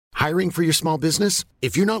Hiring for your small business?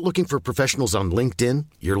 If you're not looking for professionals on LinkedIn,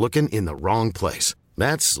 you're looking in the wrong place.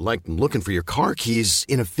 That's like looking for your car keys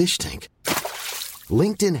in a fish tank.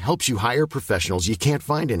 LinkedIn helps you hire professionals you can't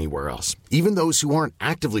find anywhere else, even those who aren't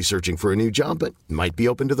actively searching for a new job but might be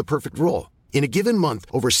open to the perfect role. In a given month,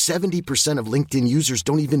 over 70% of LinkedIn users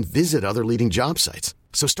don't even visit other leading job sites.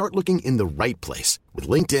 So start looking in the right place. With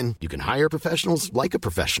LinkedIn, you can hire professionals like a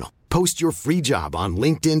professional. Post your free job on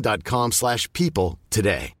linkedin.com/people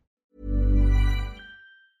today.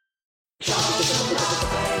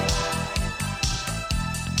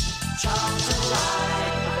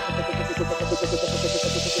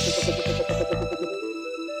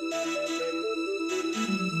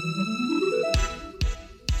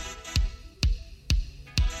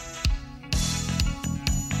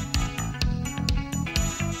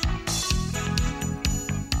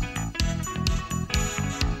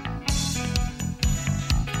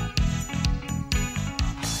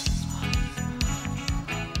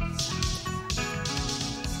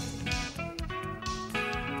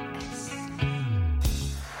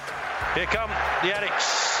 Here come the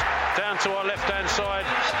Addicts down to our left-hand side.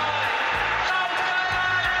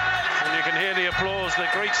 And you can hear the applause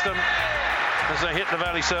that greets them as they hit the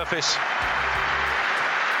valley surface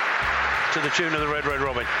to the tune of the Red Red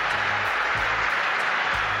Robin.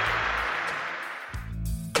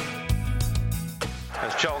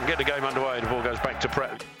 As Charlton get the game underway, the ball goes back to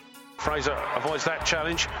Pratt. Fraser avoids that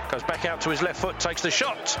challenge, goes back out to his left foot, takes the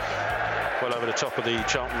shot. Well over the top of the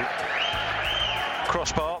Charlton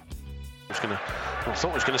crossbar. I thought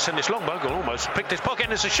he was going to send this long, but almost picked his pocket,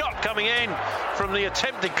 and there's a shot coming in from the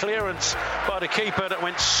attempted clearance by the keeper that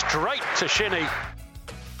went straight to Shinnie.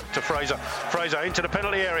 To Fraser. Fraser into the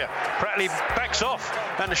penalty area. Pratley backs off,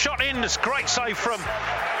 and the shot in. This great save from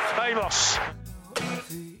Amos.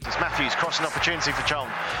 It's Matthews, crossing opportunity for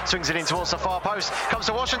Charlton. Swings it in towards the far post. Comes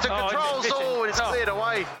to Washington, controls. It's cleared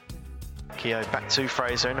away. Keogh back to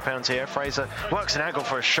Fraser in the penalty area. Fraser works an angle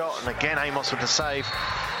for a shot, and again Amos with the save.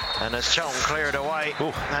 And as Charlton clear it away,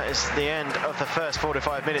 that is the end of the first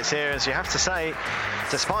 45 minutes here. As you have to say,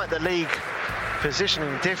 despite the league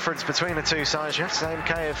positioning difference between the two sides, you have to say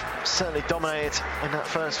MK have certainly dominated in that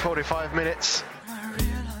first 45 minutes.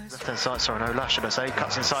 Left-hand side, sorry, no Lush, should I say.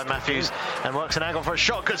 Cuts inside Matthews and works an angle for a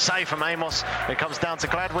shot. Good save from Amos. It comes down to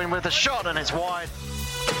Gladwin with a shot, and it's wide.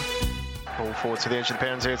 Ball forward to the edge of the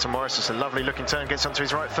penalty area to Morris. It's a lovely looking turn, gets onto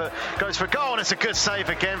his right foot, goes for a goal, and it's a good save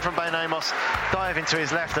again from Ben Amos. Diving to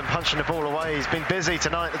his left and punching the ball away. He's been busy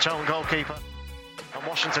tonight, the Charlton goalkeeper. And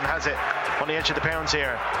Washington has it on the edge of the penalty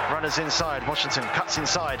area. Runners inside, Washington cuts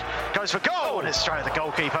inside, goes for goal, and it's straight at the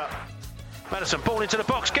goalkeeper. Madison, ball into the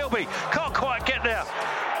box, Gilby can't quite get there.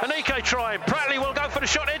 Anike trying, Pratley will go for the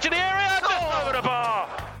shot, edge of the area, just over the bar.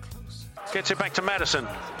 Gets it back to Madison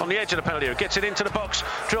on the edge of the penalty area. Gets it into the box.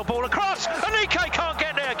 Drill ball across. Anike can't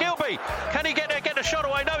get there. Gilby, can he get there? Get the shot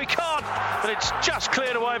away? No, he can't. But it's just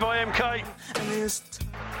cleared away by MK,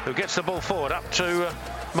 who gets the ball forward up to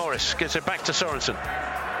Morris. Gets it back to Sorensen.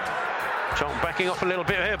 Charlton backing off a little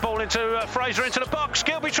bit here. Ball into Fraser into the box.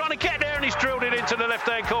 Gilby trying to get there, and he's drilled it into the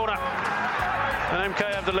left-hand corner. And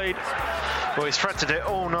MK have the lead. Well, he's threatened it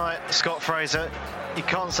all night, Scott Fraser. You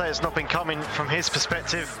can't say it's not been coming from his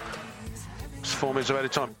perspective. 4 minutes ahead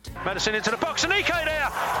of time. Madison into the box, Anike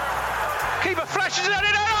there. Keeper flashes it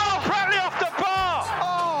in. Oh, Pratley off the bar.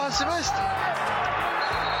 Oh, that's a missed.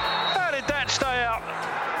 How did that stay out?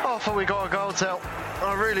 Oh, I thought we got a goal tell.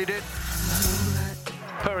 I really did.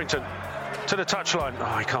 Purrington to the touchline.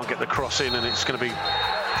 Oh, he can't get the cross in, and it's going to be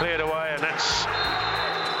cleared away, and that's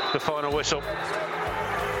the final whistle.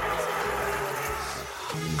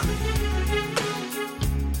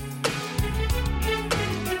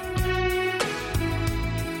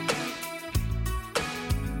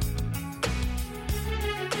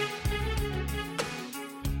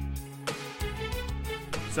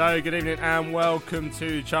 So, good evening and welcome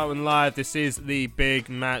to Charlton Live. This is the big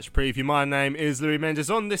match preview. My name is Louis Mendes.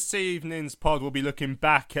 On this evening's pod, we'll be looking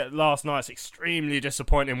back at last night's extremely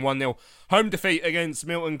disappointing 1-0 home defeat against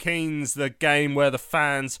Milton Keynes, the game where the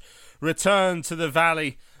fans returned to the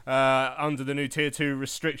Valley under the new Tier 2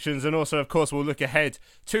 restrictions. And also, of course, we'll look ahead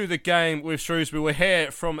to the game with Shrewsbury. We'll hear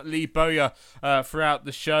from Lee Bowyer throughout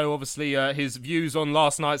the show. Obviously, his views on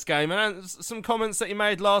last night's game and some comments that he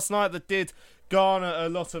made last night that did garner a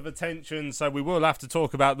lot of attention, so we will have to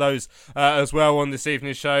talk about those as well on this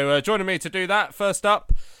evening's show. Joining me to do that, first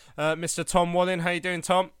up, Mr. Tom Wallin. How you doing,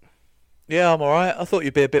 Tom? Yeah, I'm all right. I thought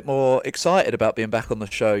you'd be a bit more excited about being back on the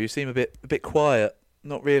show. You seem a bit quiet,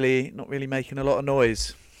 not really making a lot of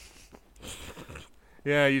noise.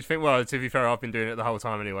 Yeah, you'd think, well, to be fair, I've been doing it the whole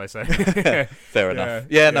time anyway, so... Fair enough.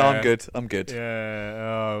 Yeah, no, I'm good. I'm good.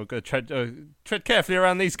 Yeah, oh, good. Tread carefully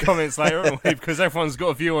around these comments later, haven't we? Because everyone's got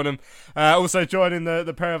a view on them. Also joining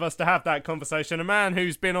the pair of us to have that conversation, a man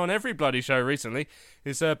who's been on every bloody show recently,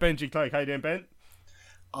 is Benji Clegg. How you doing, Ben?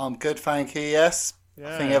 I'm good, thank you, yes.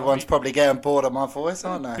 Yeah, I think everyone's probably getting bored of my voice,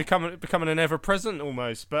 aren't they? Becoming an ever-present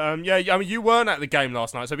almost. But yeah, I mean, you weren't at the game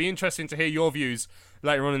last night, so it'd be interesting to hear your views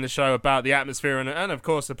later on in the show about the atmosphere and of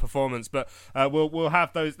course the performance. But we'll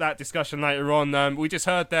have that discussion later on. We just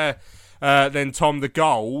heard there then Tom the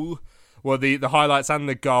goal. Well, the highlights and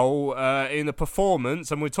the goal in the performance,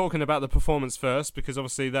 and we're talking about the performance first because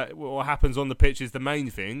obviously that what happens on the pitch is the main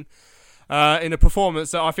thing. In a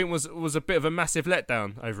performance that I think was a bit of a massive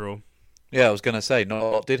letdown overall. Yeah, I was going to say, not a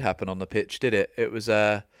lot did happen on the pitch, did it? It was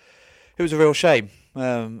a real shame,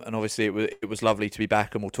 and obviously it was lovely to be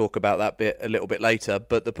back, and we'll talk about that bit a little bit later.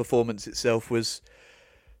 But the performance itself was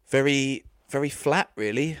very, very flat,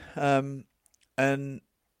 really, and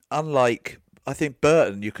unlike I think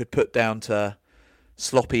Burton, you could put down to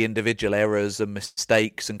sloppy individual errors and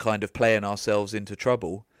mistakes and kind of playing ourselves into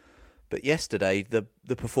trouble. But yesterday,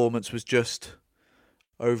 the performance was just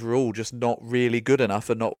overall just not really good enough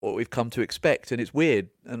and not what we've come to expect. And it's weird.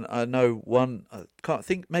 And I know I can't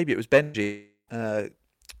think, maybe it was Benji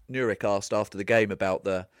Nurek asked after the game about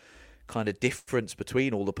the kind of difference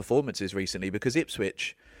between all the performances recently, because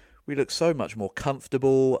Ipswich, we looked so much more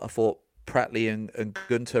comfortable. I thought Pratley and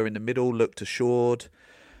Gunter in the middle looked assured.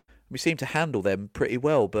 We seemed to handle them pretty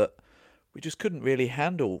well, but we just couldn't really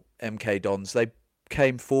handle MK Dons. They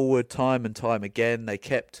came forward time and time again. They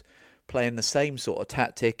kept playing the same sort of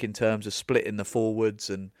tactic in terms of splitting the forwards,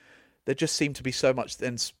 and there just seemed to be so much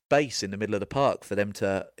then space in the middle of the park for them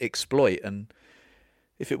to exploit. And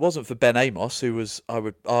if it wasn't for Ben Amos, who was, I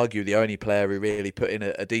would argue, the only player who really put in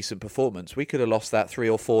a decent performance, we could have lost that 3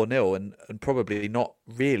 or 4-0 and probably not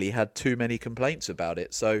really had too many complaints about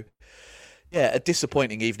it. So yeah, a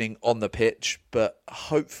disappointing evening on the pitch, but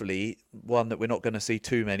hopefully one that we're not going to see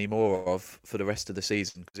too many more of for the rest of the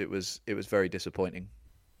season, because it was very disappointing.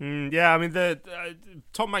 Yeah, I mean,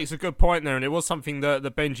 Tom makes a good point there, and it was something that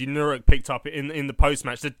Benji Nurek picked up in the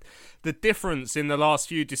post-match. The difference in the last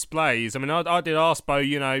few displays. I mean, I did ask Bo,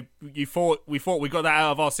 we thought we got that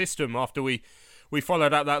out of our system after we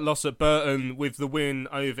followed up that loss at Burton with the win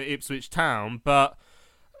over Ipswich Town, but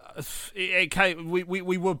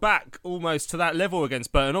we were back almost to that level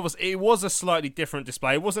against Burton. Obviously, it was a slightly different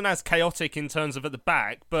display. It wasn't as chaotic in terms of at the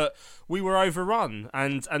back, but we were overrun,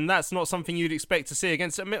 and that's not something you'd expect to see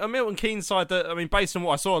against a Milton Keynes side that, I mean, based on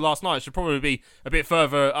what I saw last night, should probably be a bit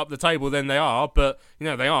further up the table than they are, but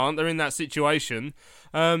they aren't. They're in that situation.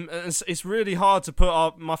 It's really hard to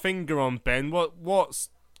put my finger on, Ben. What's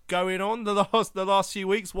going on the last few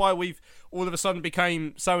weeks? Why we've all of a sudden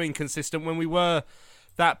became so inconsistent when we were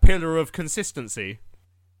that pillar of consistency?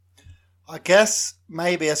 I guess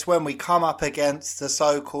maybe it's when we come up against the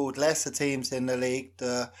so-called lesser teams in the league,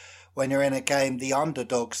 when you're in a game, the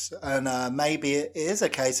underdogs, and maybe it is a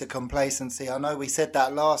case of complacency. I know we said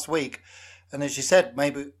that last week, and as you said,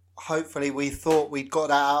 hopefully we thought we'd got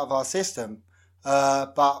that out of our system,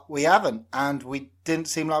 but we haven't, and we didn't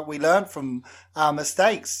seem like we learned from our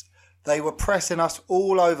mistakes. They were pressing us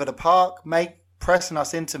all over the park, pressing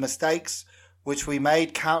us into mistakes, which we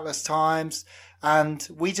made countless times, and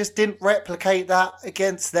we just didn't replicate that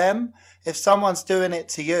against them. If someone's doing it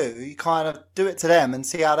to you, you kind of do it to them and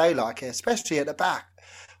see how they like it, especially at the back.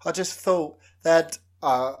 I just thought that,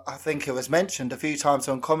 I think it was mentioned a few times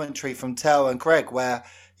on commentary from Tell and Craig, where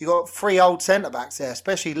you got 3 old centre-backs there,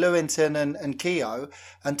 especially Lewington and Keogh,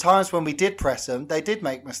 and times when we did press them, they did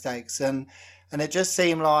make mistakes, and it just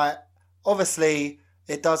seemed like, obviously,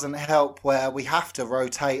 it doesn't help where we have to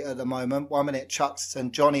rotate at the moment. 1 minute Chucks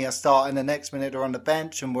and Johnny are starting, the next minute are on the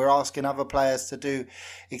bench, and we're asking other players to do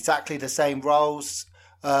exactly the same roles.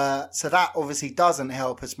 So that obviously doesn't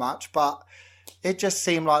help as much, but it just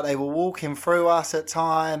seemed like they were walking through us at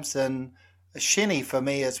times, and Shinnie for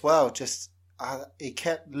me as well. Just he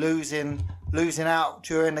kept losing out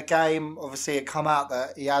during the game. Obviously, it come out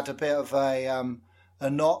that he had a bit of a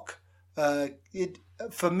knock.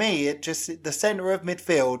 For me, the centre of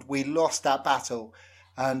midfield, we lost that battle,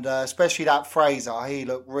 and especially that Fraser, he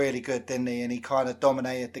looked really good, didn't he? And he kind of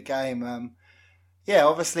dominated the game.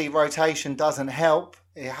 Obviously rotation doesn't help;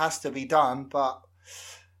 it has to be done, but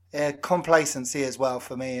complacency as well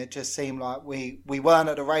for me. It just seemed like we weren't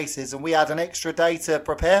at the races, and we had an extra day to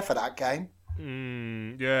prepare for that game.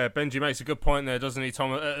 Yeah, Benji makes a good point there, doesn't he,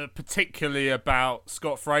 Tom? Particularly about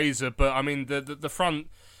Scott Fraser, but I mean the front.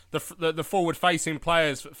 The forward-facing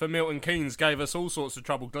players for Milton Keynes gave us all sorts of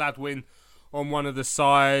trouble. Gladwin on one of the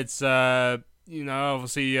sides.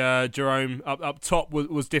 Obviously Jerome up top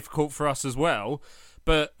was difficult for us as well.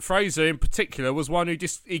 But Fraser in particular was one who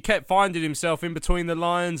he kept finding himself in between the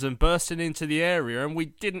lines and bursting into the area, and we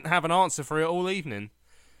didn't have an answer for it all evening.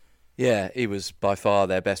 Yeah, he was by far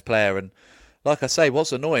their best player, and like I say,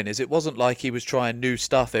 what's annoying is it wasn't like he was trying new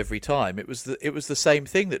stuff every time. It was the same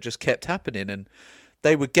thing that just kept happening, and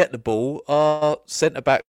they would get the ball, our centre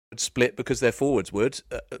back would split because their forwards would.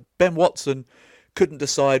 Ben Watson couldn't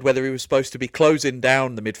decide whether he was supposed to be closing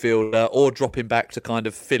down the midfielder or dropping back to kind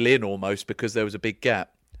of fill in almost because there was a big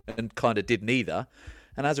gap, and kind of did neither.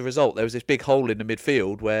 And as a result, there was this big hole in the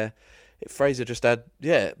midfield where Fraser just had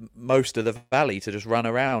most of the valley to just run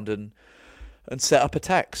around and set up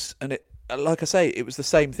attacks. And it, like I say, it was the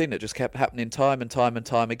same thing that just kept happening time and time and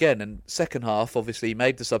time again. And second half, obviously, he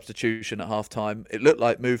made the substitution at half time. It looked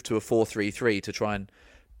like moved to a 4-3-3 to try and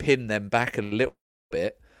pin them back a little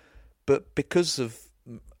bit. But because of,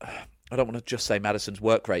 I don't want to just say Maddison's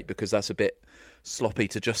work rate because that's a bit sloppy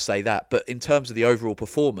to just say that. But in terms of the overall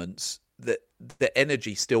performance, the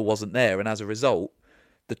energy still wasn't there. And as a result,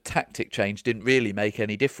 the tactic change didn't really make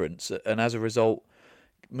any difference. And as a result,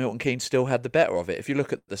 Milton Keynes still had the better of it. If you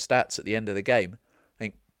look at the stats at the end of the game, I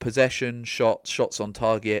think possession, shots on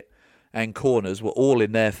target and corners were all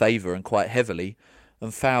in their favour and quite heavily.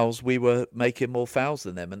 And fouls, we were making more fouls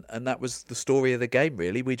than them. And that was the story of the game,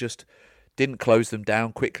 really. We just didn't close them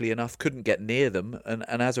down quickly enough, couldn't get near them. And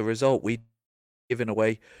as a result, we'd given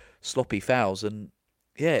away sloppy fouls. And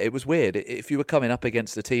yeah, it was weird. If you were coming up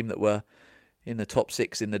against a team that were in the top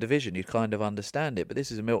 6 in the division, you'd kind of understand it. But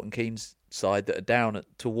this is a Milton Keynes side that are down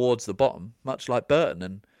towards the bottom, much like Burton.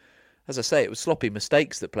 And as I say, it was sloppy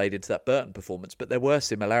mistakes that played into that Burton performance. But there were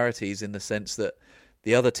similarities in the sense that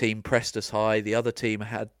the other team pressed us high. The other team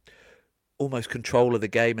had almost control of the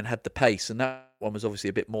game and had the pace. And that one was obviously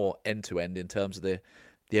a bit more end-to-end in terms of the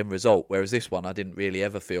end result. Whereas this one, I didn't really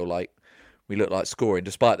ever feel like we looked like scoring.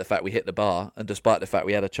 Despite the fact we hit the bar and despite the fact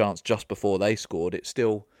we had a chance just before they scored,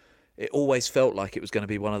 it always felt like it was going to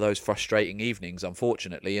be one of those frustrating evenings,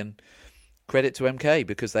 unfortunately. And credit to MK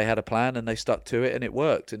because they had a plan and they stuck to it and it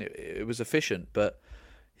worked and it was efficient. But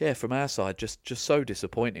yeah, from our side, just so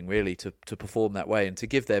disappointing, really, to perform that way and to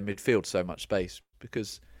give their midfield so much space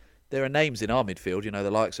because there are names in our midfield, the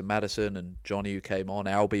likes of Maddison and Johnny who came on,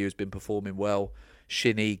 Albie who's been performing well,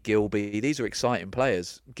 Shinnie, Gilby. These are exciting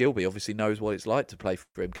players. Gilby obviously knows what it's like to play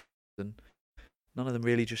for him, and none of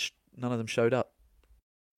them showed up.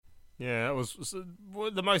 Yeah, that was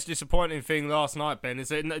the most disappointing thing last night, Ben, is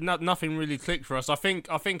that nothing really clicked for us. I think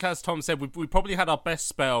as Tom said, we probably had our best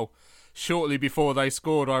spell shortly before they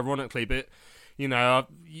scored, ironically, but you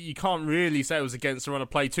can't really say it was against the run of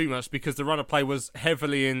play too much because the run of play was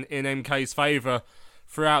heavily in MK's favour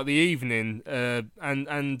throughout the evening,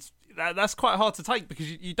 and that's quite hard to take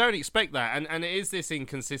because you don't expect that, and it is this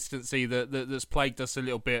inconsistency that's plagued us a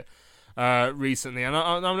little bit recently. And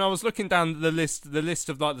I was looking down the list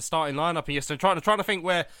of like the starting lineup yesterday, trying to think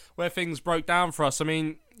where things broke down for us. I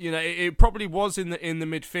mean, it probably was in the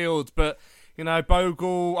midfield, but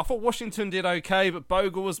Bogle, I thought Washington did okay, but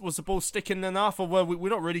Bogle was the ball sticking enough, or were we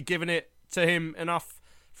not really giving it to him enough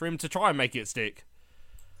for him to try and make it stick?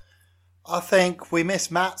 I think we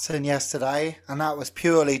missed Maatsen yesterday, and that was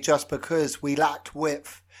purely just because we lacked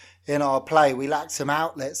width in our play. We lacked some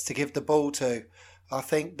outlets to give the ball to. I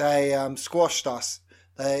think they squashed us.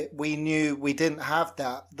 We knew we didn't have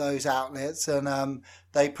those outlets, and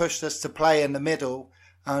they pushed us to play in the middle,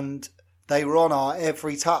 and they were on our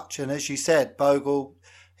every touch. And as you said, Bogle,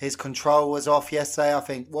 his control was off yesterday. I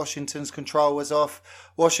think Washington's control was off.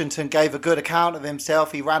 Washington gave a good account of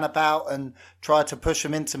himself. He ran about and tried to push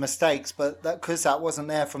him into mistakes, but because that wasn't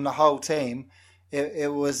there from the whole team,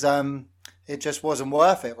 it just wasn't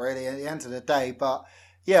worth it really at the end of the day. But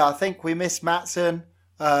yeah, I think we missed Maatsen.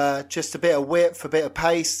 Just a bit of width, a bit of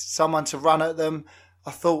pace, someone to run at them.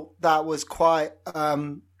 I thought that was quite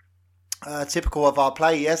typical of our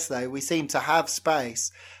play yesterday. We seemed to have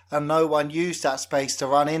space and no one used that space to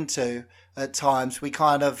run into at times. We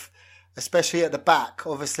kind of, especially at the back,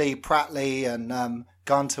 obviously Pratley and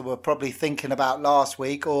Gunter were probably thinking about last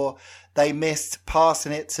week, or they missed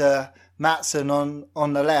passing it to Maatsen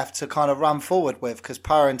on the left to kind of run forward with because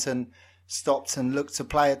Purrington stopped and looked to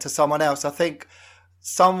play it to someone else. I think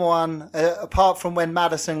someone, apart from when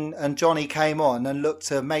Maddison and Johnny came on and looked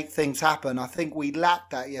to make things happen, I think we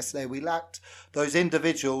lacked that yesterday. We lacked those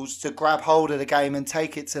individuals to grab hold of the game and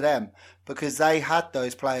take it to them because they had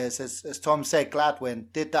those players. As Tom said, Gladwin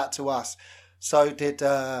did that to us. So did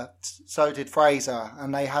Fraser,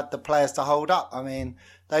 and they had the players to hold up. I mean,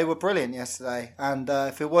 they were brilliant yesterday. And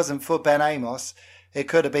if it wasn't for Ben Amos, it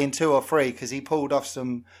could have been 2 or 3 because he pulled off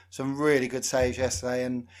some really good saves yesterday,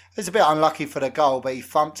 and it was a bit unlucky for the goal, but he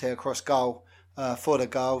thumped it across goal for the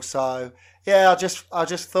goal. So yeah, I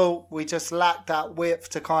just thought we just lacked that width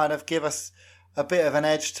to kind of give us a bit of an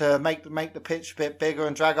edge to make the pitch a bit bigger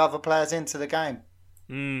and drag other players into the game.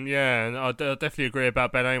 Yeah, and I definitely agree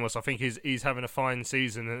about Ben Amos. I think he's having a fine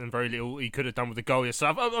season and very little he could have done with the goal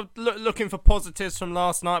yesterday. I'm looking for positives from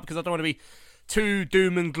last night because I don't want to be too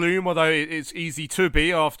doom and gloom, although it's easy to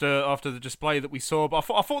be after the display that we saw. But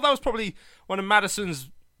I thought that was probably one of Maddison's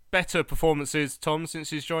better performances, Tom, since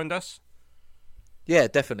he's joined us. Yeah,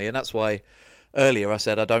 definitely, and that's why earlier I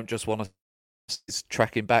said I don't just want to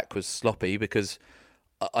tracking back was sloppy, because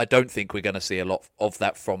I don't think we're going to see a lot of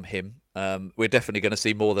that from him. We're definitely going to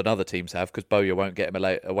see more than other teams have, because Bowyer won't get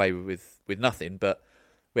him away with nothing. But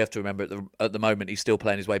we have to remember at the moment he's still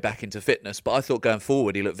playing his way back into fitness. But I thought going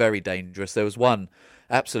forward he looked very dangerous. There was one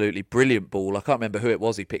absolutely brilliant ball. I can't remember who it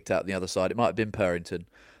was he picked out on the other side. It might have been Purrington,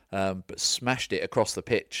 but smashed it across the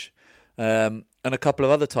pitch. And a couple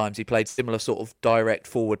of other times he played similar sort of direct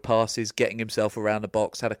forward passes, getting himself around the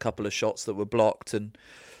box, had a couple of shots that were blocked. And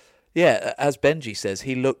yeah, as Benji says,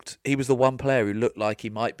 he was the one player who looked like he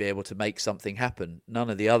might be able to make something happen. None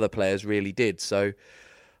of the other players really did. So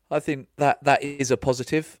I think that is a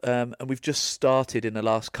positive. And we've just started in the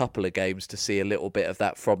last couple of games to see a little bit of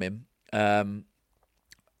that from him.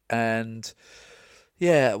 And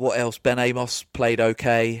yeah, what else? Ben Amos played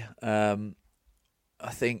okay. I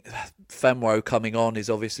think Femwo coming on is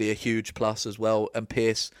obviously a huge plus as well, and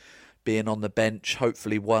Pearce being on the bench.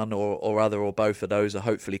 Hopefully one or other or both of those are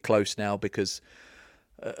hopefully close now, because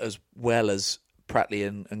as well as Pratley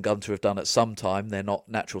and Gunter have done at some time, they're not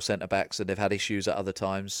natural centre-backs and they've had issues at other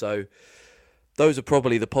times. So those are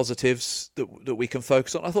probably the positives that we can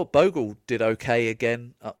focus on. I thought Bogle did okay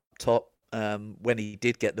again up top. When he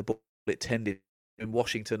did get the ball, it tended in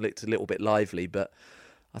Washington looked a little bit lively, but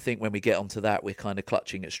I think when we get onto that, we're kind of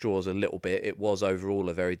clutching at straws a little bit. It was overall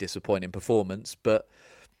a very disappointing performance, but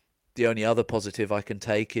the only other positive I can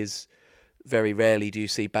take is very rarely do you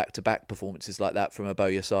see back-to-back performances like that from a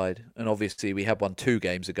Bowyer side. And obviously we had one 2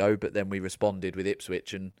 games ago, but then we responded with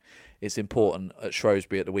Ipswich, and it's important at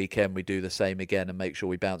Shrewsbury at the weekend we do the same again and make sure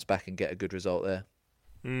we bounce back and get a good result there.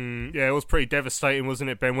 Yeah, it was pretty devastating,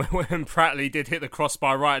 wasn't it, Ben, when Pratley did hit the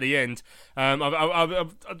crossbar right at the end. I'm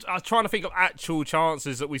trying to think of actual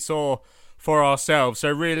chances that we saw for ourselves.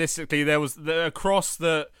 So realistically, there was a cross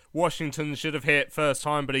that Washington should have hit first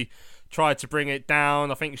time, but he tried to bring it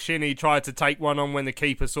down. I think Shinnie tried to take one on when the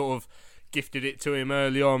keeper sort of gifted it to him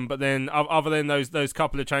early on. But then other than those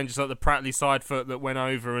couple of changes, like the Pratley side foot that went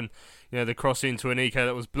over and the cross into Anike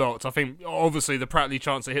that was blocked, I think obviously the Pratley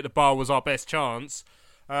chance to hit the bar was our best chance.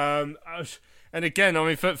 And again, I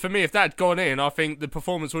mean, for me, if that had gone in, I think the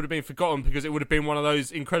performance would have been forgotten, because it would have been one of those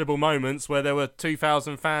incredible moments where there were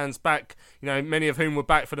 2,000 fans back, many of whom were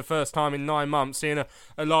back for the first time in 9 months, seeing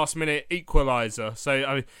a last-minute equaliser. So,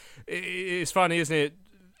 I mean, it's funny, isn't it,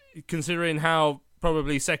 considering how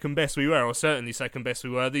probably second best we were, or certainly second best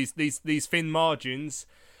we were, these thin margins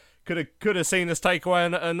could have seen us take away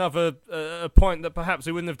another point that perhaps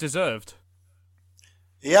we wouldn't have deserved.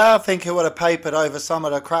 Yeah, I think it would have papered over some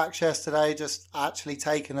of the cracks yesterday, just actually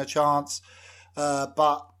taking a chance.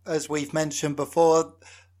 But as we've mentioned before,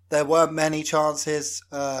 there weren't many chances.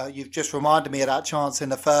 You've just reminded me of that chance in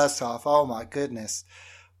the first half. Oh my goodness.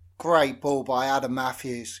 Great ball by Adam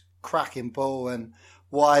Matthews. Cracking ball. And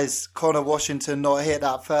why is Connor Washington not hit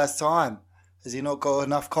that first time? Has he not got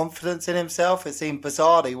enough confidence in himself? It seemed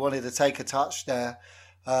bizarre that he wanted to take a touch there.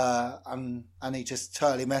 And he just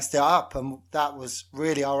totally messed it up, and that was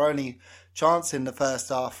really our only chance in the first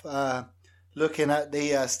half. Looking at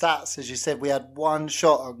the stats, as you said, we had one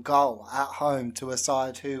shot on goal at home to a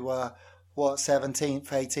side who were 17th,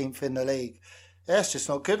 18th in the league. Yeah, it's just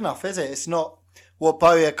not good enough, is it? It's not what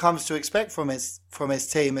Bowyer comes to expect from his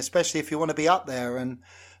team, especially if you want to be up there. And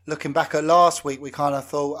looking back at last week, we kind of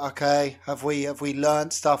thought, okay, have we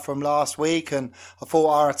learnt stuff from last week? And I thought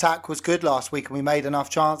our attack was good last week and we made enough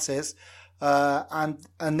chances. And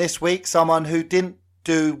this week, someone who didn't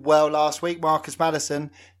do well last week, Marcus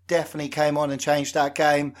Maddison, definitely came on and changed that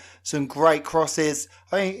game. Some great crosses.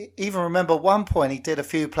 I even remember one point he did a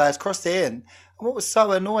few players crossed it in. And what was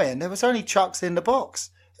so annoying, there was only Chucks in the box.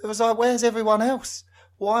 It was like, where's everyone else?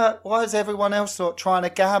 Why is everyone else not trying to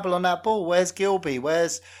gamble on that ball? Where's Gilby?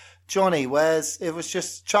 Where's Johnny? It was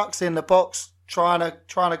just Chucks in the box trying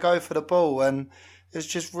to go for the ball, and it was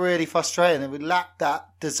just really frustrating. We lacked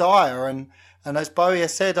that desire, and as Bowyer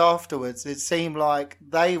said afterwards, it seemed like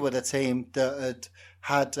they were the team that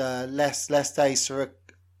had less days to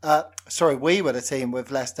we were the team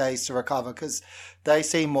with less days to recover because they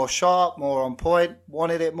seemed more sharp, more on point,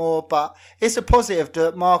 wanted it more. But it's a positive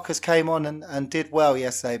that Marcus came on and did well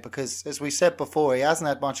yesterday because, as we said before, he hasn't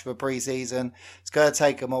had much of a pre-season. It's going to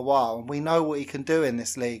take him a while. And we know what he can do in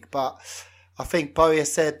this league. But I think Bowyer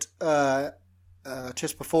said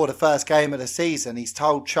just before the first game of the season, he's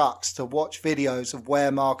told Chucks to watch videos of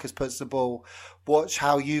where Marcus puts the ball, watch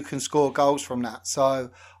how you can score goals from that. So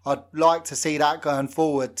I'd like to see that going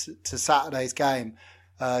forward to Saturday's game.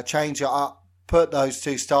 Change it up, put those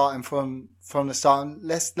two starting from the start. And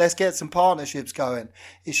let's get some partnerships going.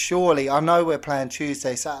 It's surely, I know we're playing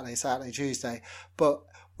Tuesday, Saturday, Tuesday, but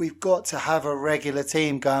we've got to have a regular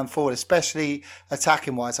team going forward, especially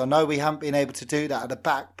attacking wise. I know we haven't been able to do that at the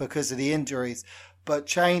back because of the injuries, but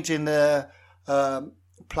changing the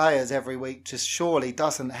players every week just surely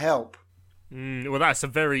doesn't help. Well, that's a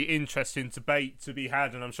very interesting debate to be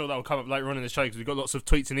had, and I'm sure that will come up later on in the show because we've got lots of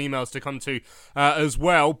tweets and emails to come to as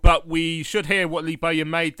well. But we should hear what Lee Bowyer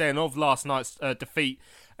made then of last night's defeat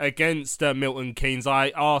against Milton Keynes.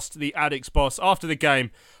 I asked the Addicts boss after the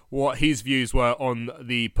game what his views were on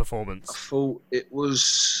the performance. I thought it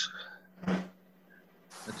was a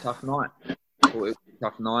tough night.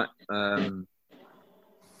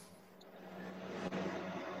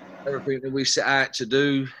 Everything that we set out to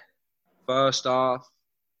do first half,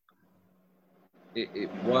 it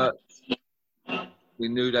worked. We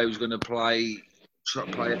knew they was going to play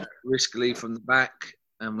riskily from the back,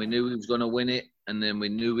 and we knew he was going to win it. And then we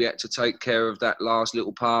knew we had to take care of that last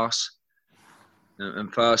little pass.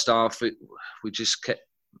 And first half, we just kept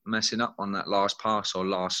messing up on that last pass or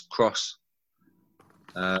last cross.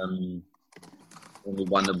 And we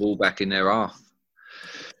won the ball back in their half.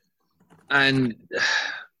 And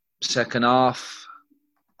second half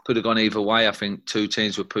could have gone either way. I think two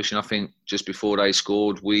teams were pushing. I think just before they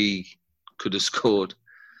scored, we could have scored.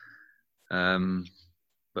 But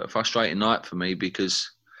a frustrating night for me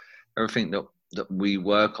because everything that we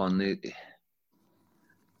work on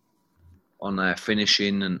our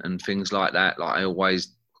finishing and things like that, like I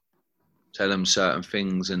always tell them certain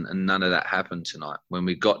things and none of that happened tonight. When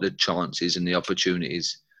we got the chances and the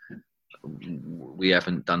opportunities, we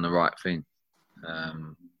haven't done the right thing.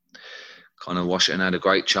 Kind of Washington had a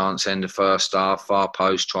great chance in the first half, far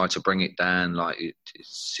post, tried to bring it down like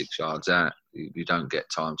it's 6 yards out. You don't get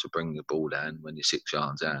time to bring the ball down when you're 6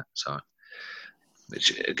 yards out. So,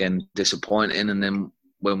 which again, disappointing. And then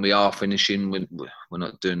when we are finishing, we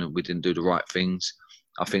didn't do the right things.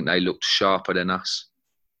 I think they looked sharper than us.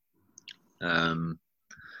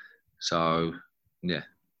 So, yeah,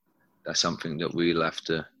 that's something that we'll have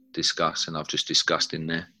to discuss, and I've just discussed in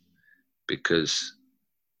there because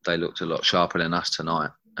they looked a lot sharper than us tonight,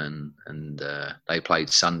 and they played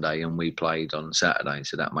Sunday and we played on Saturday,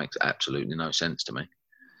 so that makes absolutely no sense to me.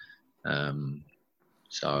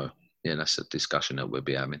 So, yeah, that's a discussion that we'll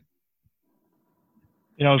be having.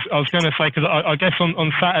 Yeah, I was going to say, because I guess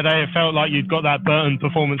on Saturday it felt like you'd got that Burton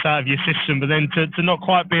performance out of your system, but then to not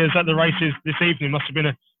quite be as at the races this evening must have been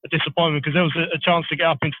a disappointment because there was a chance to get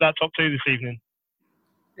up into that top two this evening.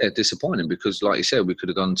 Yeah, disappointing because, like you said, we could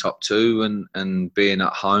have gone top two and being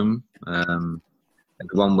at home,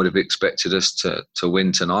 everyone would have expected us to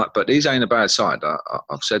win tonight. But these ain't a bad side.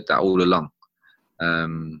 I've said that all along.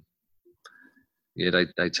 Yeah,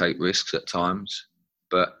 they take risks at times,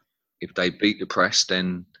 but if they beat the press,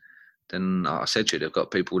 then I said to you, they've got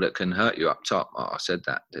people that can hurt you up top. I said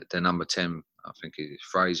that. Their number 10, I think is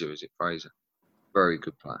Fraser. Is it Fraser? Very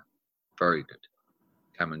good player. Very good.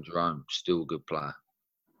 Cameron Jerome, still a good player.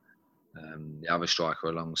 The other striker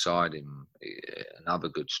alongside him, another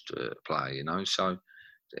good player, you know. So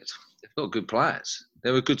they've got good players.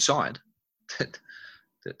 They're a good side.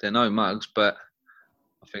 They're no mugs, but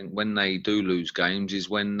I think when they do lose games is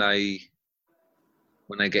when they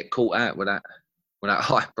get caught out with that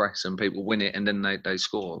high press and people win it and then they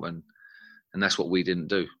score, and that's what we didn't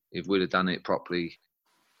do. If we'd have done it properly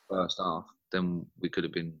first half, then we could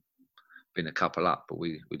have been a couple up, but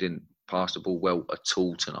we didn't pass the ball well at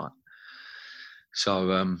all tonight.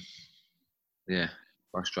 So yeah,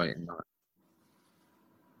 frustrating night.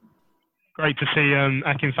 Great to see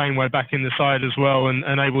Akin Fainway back in the side as well and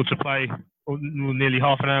able to play nearly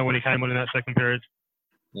half an hour when he came on in that second period.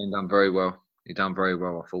 He done very well. I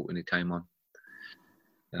thought, when he came on.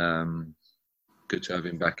 Good to have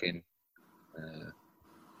him back in.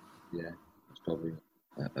 Yeah, it's probably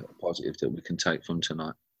a positive that we can take from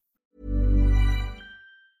tonight.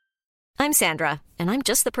 I'm Sandra, and I'm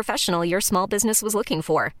just the professional your small business was looking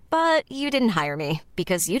for. But you didn't hire me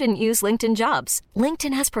because you didn't use LinkedIn Jobs.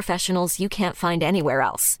 LinkedIn has professionals you can't find anywhere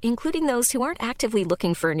else, including those who aren't actively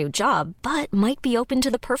looking for a new job, but might be open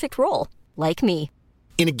to the perfect role, like me.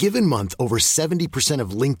 In a given month, over 70%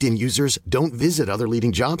 of LinkedIn users don't visit other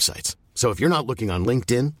leading job sites. So if you're not looking on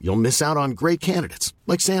LinkedIn, you'll miss out on great candidates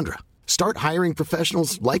like Sandra. Start hiring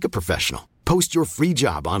professionals like a professional. Post your free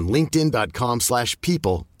job on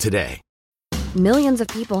linkedin.com/people today. Millions of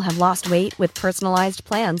people have lost weight with personalized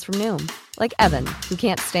plans from Noom. Like Evan, who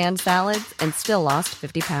can't stand salads and still lost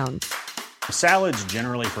 50 pounds. Salads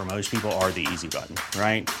generally for most people are the easy button,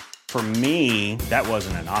 right? For me, that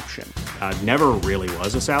wasn't an option. I never really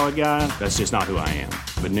was a salad guy. That's just not who I am.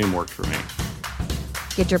 But Noom worked for me.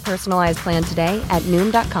 Get your personalized plan today at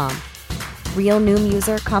Noom.com. Real Noom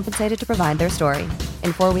user compensated to provide their story.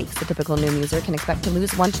 In 4 weeks, the typical Noom user can expect to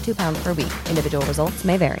lose 1 to 2 pounds per week. Individual results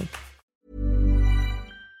may vary.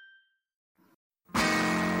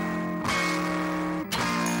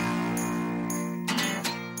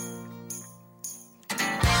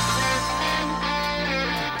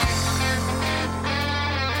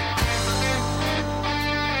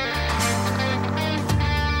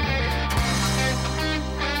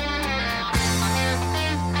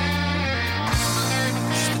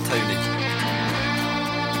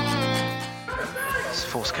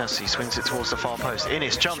 Cassidy swings it towards the far post.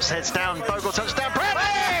 Innes jumps, heads down. Bogle touchdown.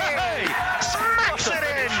 Bradley smacks it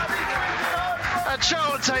in. And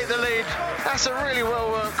Charlton take the lead. That's a really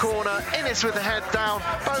well-worked corner. Innes with the head down.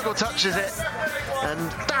 Bogle touches it. And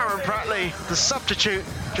Darren Pratley, the substitute,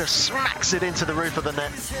 just smacks it into the roof of the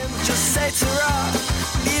net. Just say to rock,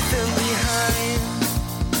 Ethan behind.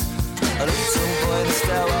 A little boy in the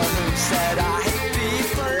stairwell who said, I hate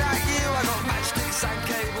people like you. I got matchsticks and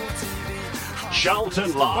cable TV.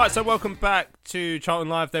 Charlton Live. Right, so welcome back to Charlton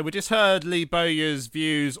Live there. We just heard Lee Bowyer's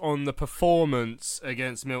views on the performance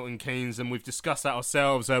against Milton Keynes, and we've discussed that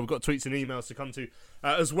ourselves. We've got tweets and emails to come to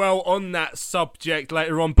as well on that subject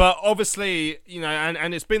later on. But obviously, you know,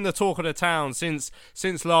 and it's been the talk of the town since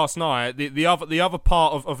last night, the other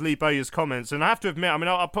part of Lee Bowyer's comments. And I have to admit, I mean,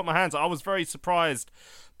 I'll put my hands up, I was very surprised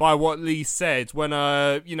by what Lee said when,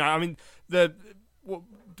 you know, I mean,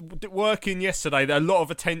 working yesterday, a lot of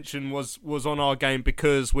attention was on our game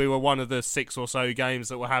because we were one of the 6 or so games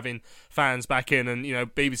that were having fans back in, and you know,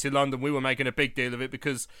 BBC London, we were making a big deal of it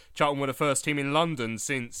because Charlton were the first team in London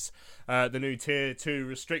since the new Tier 2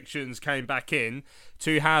 restrictions came back in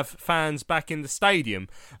to have fans back in the stadium.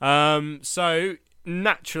 So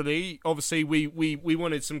naturally, obviously, we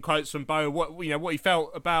wanted some quotes from Bo, what he felt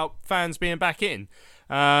about fans being back in.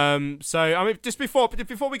 So I mean, just before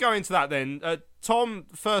we go into that, then Tom,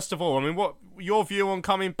 first of all, I mean, what your view on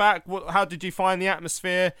coming back? How did you find the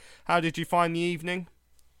atmosphere? How did you find the evening?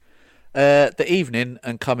 The evening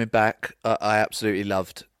and coming back, I absolutely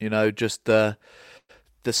loved. You know, just the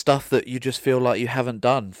stuff that you just feel like you haven't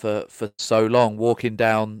done for so long. Walking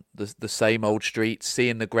down the same old streets,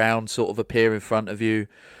 seeing the ground sort of appear in front of you.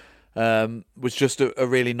 Was just a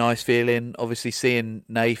really nice feeling. Obviously seeing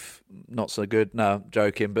Nath, not so good, no, I'm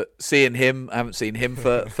joking, but seeing him, I haven't seen him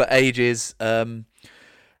for ages. And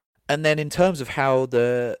then in terms of how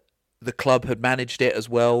the club had managed it as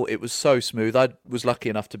well, it was so smooth. I was lucky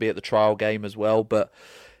enough to be at the trial game as well, but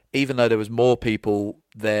even though there was more people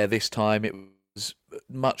there this time, it was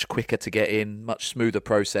much quicker to get in, much smoother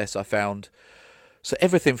process, I found. So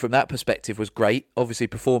everything from that perspective was great. Obviously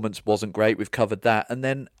performance wasn't great, we've covered that. And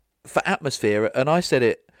then for atmosphere, and I said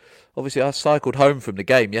it, obviously I cycled home from the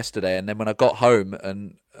game yesterday, and then when I got home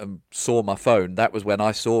and saw my phone, that was when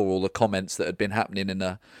I saw all the comments that had been happening in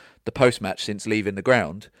the post-match since leaving the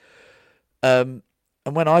ground. And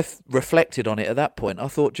when I reflected on it at that point, I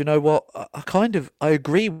thought, do you know what, I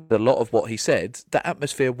agree with a lot of what he said. The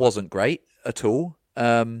atmosphere wasn't great at all.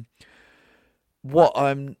 What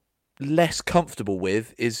I'm less comfortable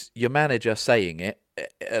with is your manager saying it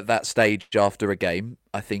at that stage after a game.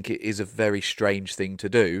 I think it is a very strange thing to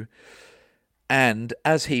do. And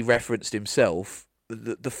as he referenced himself,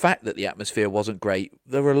 the fact that the atmosphere wasn't great,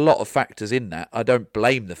 there were a lot of factors in that. I don't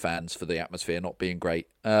blame the fans for the atmosphere not being great.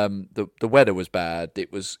 The weather was bad.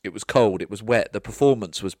 It was cold. It was wet. The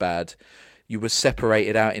performance was bad. You were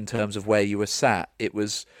separated out in terms of where you were sat.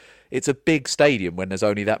 It's a big stadium when there's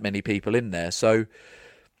only that many people in there. So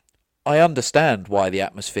I understand why the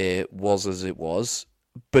atmosphere was as it was,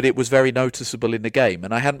 but it was very noticeable in the game,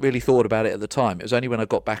 and I hadn't really thought about it at the time. It was only when I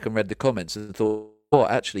got back and read the comments and thought, oh,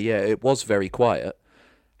 actually, yeah, it was very quiet.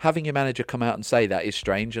 Having your manager come out and say that is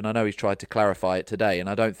strange, and I know he's tried to clarify it today, and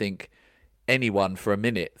I don't think anyone for a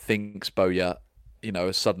minute thinks Bowyer,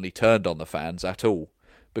 has suddenly turned on the fans at all.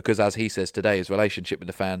 because, as he says today, his relationship with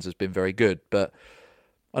the fans has been very good. But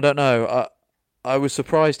I don't know. I was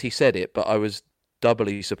surprised he said it, but I was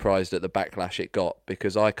doubly surprised at the backlash it got,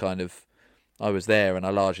 because I was there and I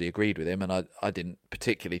largely agreed with him, and I didn't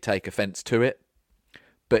particularly take offence to it.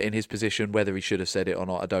 But in his position, whether he should have said it or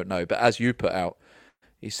not, I don't know. But as you put out,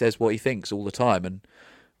 he says what he thinks all the time, and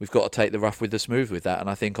we've got to take the rough with the smooth with that. And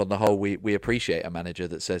I think on the whole, we appreciate a manager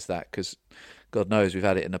that says that, because God knows we've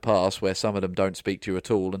had it in the past where some of them don't speak to you at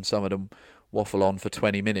all, and some of them waffle on for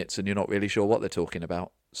 20 minutes and you're not really sure what they're talking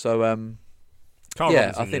about. So,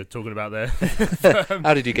 yeah, I think you're talking about there.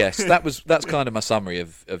 How did you guess? That's kind of my summary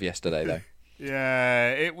of yesterday, though.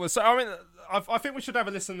 Yeah, it was. I mean, I think we should have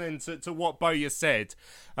a listen then to what Bowyer said.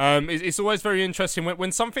 It's always very interesting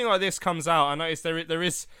when something like this comes out. I notice there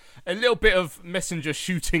is a little bit of messenger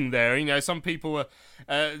shooting there. You know, some people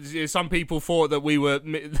thought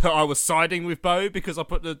that I was siding with Bow because I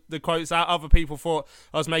put the quotes out. Other people thought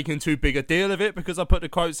I was making too big a deal of it because I put the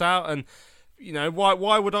quotes out. And you know,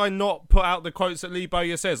 why would I not put out the quotes that Lee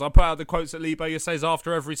Bowyer says? I put out the quotes that Lee Bowyer says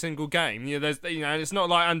after every single game. You know, and it's not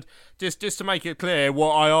like, and just to make it clear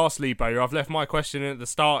what I asked Lee Bowyer, I've left my question in at the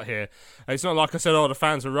start here. It's not like I said, the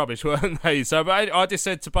fans were rubbish, weren't they? So, but I just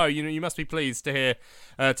said to Bow, you know, you must be pleased to hear,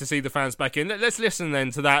 to see the fans back in. Let's listen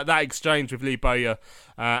then to that exchange with Lee Bowyer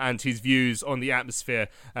and his views on the atmosphere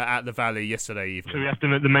at the Valley yesterday evening. So we have to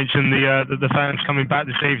mention the fans coming back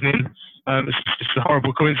this evening. It's just a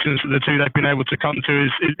horrible coincidence that the two they've been able to come to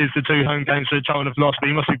is the two home games that Charlton have lost, but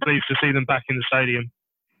you must be pleased to see them back in the stadium.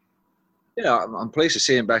 Yeah, I'm pleased to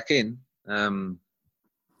see them back in. I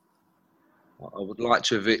would like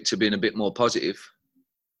to have it to been a bit more positive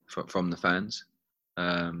from the fans.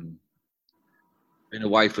 Been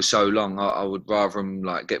away for so long, I would rather them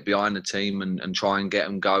get behind the team and try and get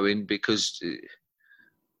them going, because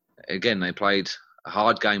again, they played a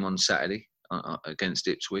hard game on Saturday against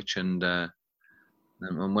Ipswich, and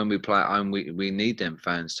when we play at home, we need them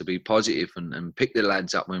fans to be positive and pick the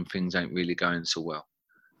lads up when things ain't really going so well.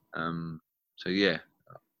 So yeah,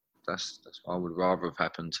 that's what I would rather have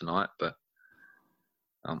happened tonight, but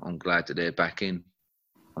I'm glad that they're back in.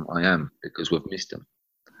 I am, because we've missed them.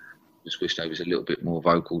 Just wish they was a little bit more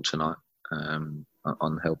vocal tonight on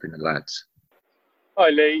helping the lads. Hi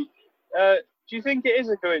Lee. Do you think it is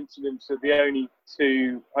a coincidence that the only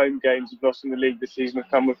two home games you've lost in the league this season have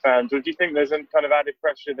come with fans, or do you think there's some kind of added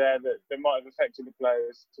pressure there that might have affected the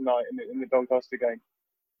players tonight in the Doncaster game?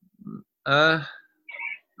 No,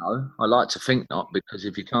 I like to think not, because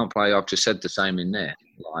if you can't play, I've just said the same in there.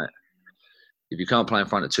 If you can't play in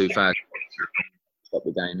front of 2,000, stop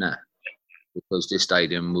the game now, because this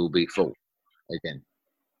stadium will be full again.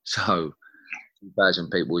 So 2,000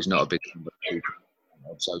 people is not a big number of people.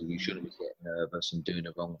 So you shouldn't be getting nervous and doing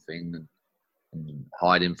the wrong thing and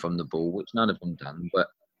hiding from the ball, which none of them done. But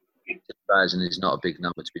 2,000 is not a big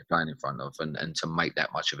number to be playing in front of, and to make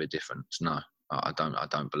that much of a difference. No, I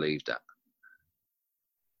don't believe that.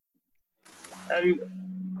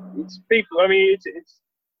 It's people. I mean, it's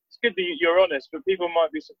good that you're honest, but people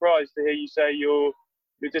might be surprised to hear you say you're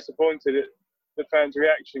disappointed at the fans'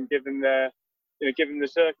 reaction, given the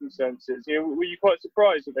circumstances. Were you quite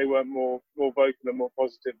surprised that they weren't more vocal and more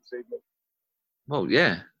positive this evening? Well,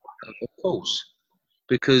 yeah, of course,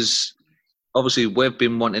 because obviously we've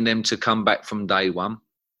been wanting them to come back from day one,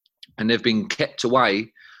 and they've been kept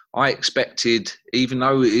away. I expected, even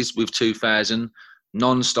though it is with 2,000,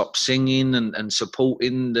 non-stop singing and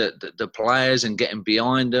supporting the players and getting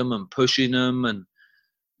behind them and pushing them,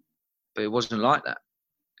 but it wasn't like that.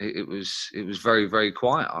 It was very, very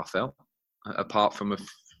quiet, I felt, apart from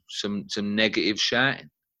some negative shouting,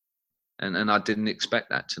 and I didn't expect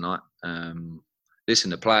that tonight.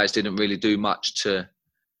 Listen, the players didn't really do much to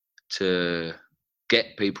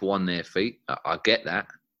get people on their feet. I get that,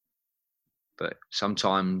 but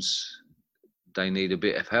sometimes they need a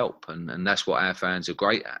bit of help, and that's what our fans are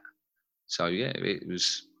great at. So yeah, it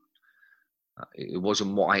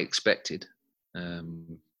wasn't what I expected,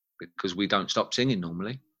 because we don't stop singing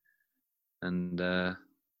normally, and there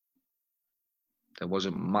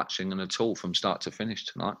wasn't much singing at all from start to finish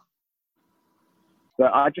tonight.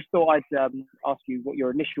 But I just thought I'd ask you what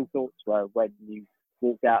your initial thoughts were when you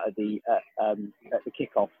walked out of at the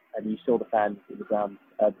kickoff and you saw the fans in the ground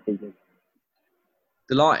this evening.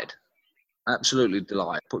 Delighted, absolutely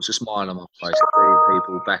delighted. Puts a smile on my face to see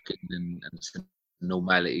people back in and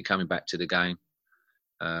normality, coming back to the game.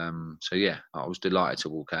 So yeah, I was delighted to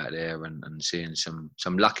walk out there and seeing some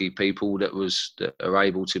lucky people that are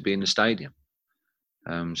able to be in the stadium.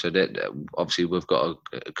 So that obviously we've got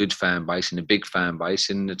a good fan base and a big fan base,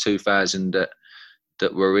 and the 2,000 that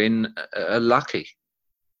were in are lucky.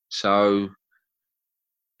 So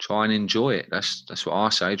try and enjoy it. That's what I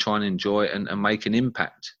say. Try and enjoy it and make an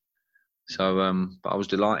impact. So, but I was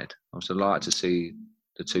delighted. I was delighted to see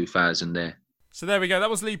the 2,000 there. So there we go. That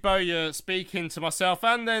was Lee Bowyer speaking to myself,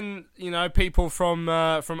 and then people from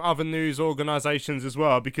other news organisations as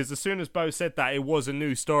well. Because as soon as Bo said that, it was a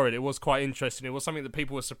news story. It was quite interesting. It was something that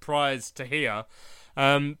people were surprised to hear.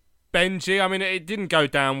 Benji, I mean, it didn't go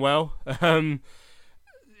down well.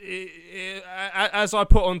 As I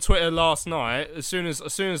put on Twitter last night, as soon as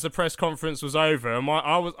the press conference was over,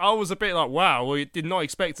 I was a bit like, wow, we did not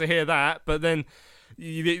expect to hear that. But then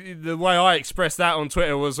the way I expressed that on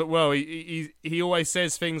Twitter was that, well, he always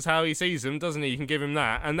says things how he sees them, doesn't he? You can give him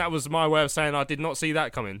that, and that was my way of saying I did not see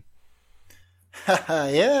that coming.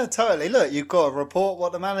 Yeah, totally. Look, you've got to report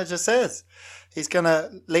what the manager says.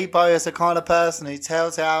 Lee Bowyer's the kind of person who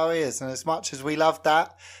tells it how he is, and as much as we love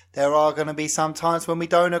that, there are going to be some times when we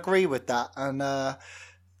don't agree with that, and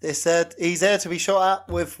he's there to be shot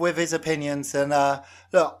at with his opinions. And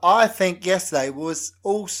look, I think yesterday was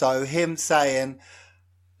also him saying,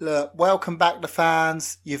 look, welcome back the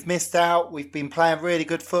fans, you've missed out, we've been playing really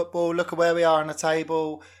good football, look at where we are on the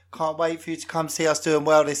table, can't wait for you to come see us doing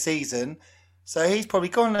well this season. So he's probably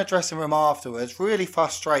gone in the dressing room afterwards, really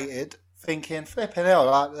frustrated, thinking, flipping hell,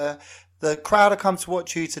 like the crowd have come to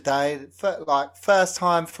watch you today, like first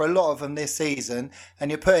time for a lot of them this season, and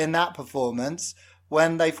you put in that performance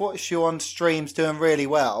when they've watched you on streams doing really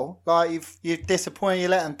well. Like you've disappointed, you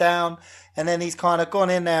let them down, and then he's kind of gone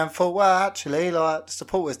in there and thought, well, actually, like the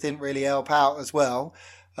supporters didn't really help out as well.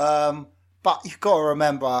 But you've got to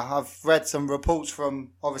remember, I've read some reports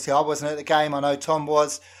from, obviously I wasn't at the game, I know Tom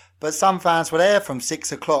was, but some fans were there from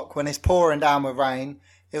 6 o'clock when it's pouring down with rain.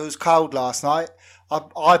 It was cold last night.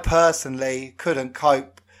 I personally couldn't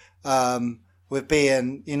cope with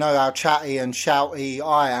being, how chatty and shouty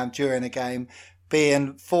I am during a game,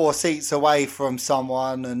 being 4 seats away from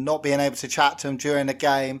someone and not being able to chat to them during the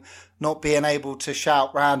game, not being able to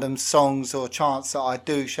shout random songs or chants that I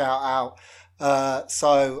do shout out. I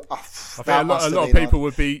think a lot of people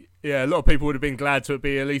would be. Yeah, a lot of people would have been glad to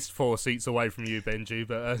be at least 4 seats away from you, Benji.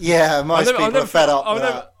 But yeah, most people are fed up with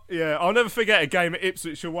that. Yeah, I'll never forget a game at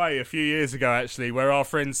Ipswich away a few years ago, actually, where our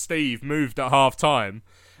friend Steve moved at half-time,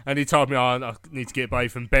 and he told me, I need to get away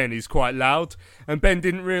from Ben, he's quite loud, and Ben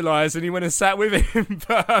didn't realise, and he went and sat with him.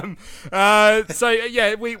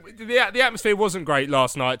 The atmosphere wasn't great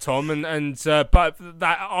last night, Tom, but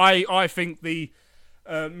that I think the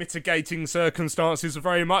mitigating circumstances are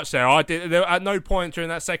very much there. At no point during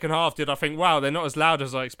that second half did I think, wow, they're not as loud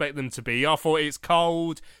as I expect them to be. I thought it's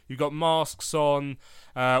cold, you've got masks on,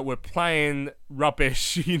 we're playing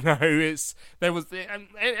rubbish, and I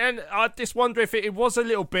just wonder if it was a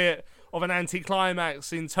little bit of an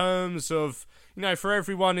anticlimax in terms of, for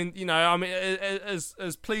everyone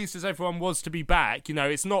as pleased as everyone was to be back,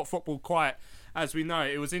 it's not football quite as we know.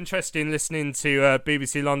 It was interesting listening to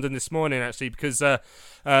BBC London this morning, actually, because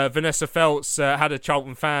Vanessa Feltz had a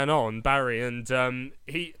Charlton fan on, Barry, and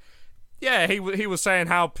he was saying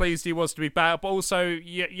how pleased he was to be back, but also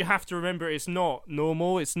you have to remember it's not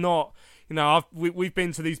normal. It's not, we've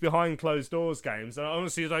been to these behind closed doors games, and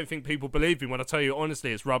honestly I don't think people believe me when I tell you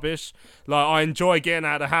honestly it's rubbish. Like, I enjoy getting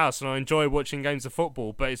out of the house and I enjoy watching games of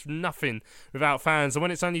football, but it's nothing without fans. And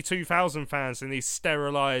when it's only 2,000 fans in these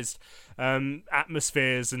sterilised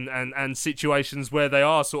atmospheres and situations where they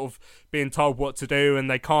are sort of being told what to do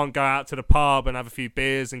and they can't go out to the pub and have a few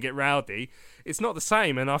beers and get rowdy, it's not the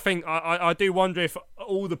same. And I think I do wonder if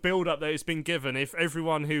all the build-up that it's been given, if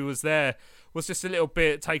everyone who was there was just a little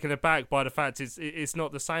bit taken aback by the fact it's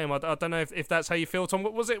not the same. I don't know if that's how you feel, Tom.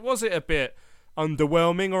 Was it a bit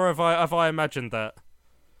underwhelming, or have I imagined that?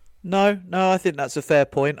 No, I think that's a fair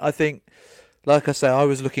point. I think, like I say, I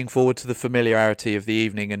was looking forward to the familiarity of the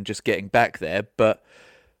evening and just getting back there. But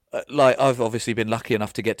I've obviously been lucky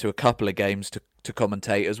enough to get to a couple of games to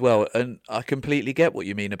commentate as well, and I completely get what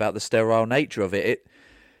you mean about the sterile nature of it.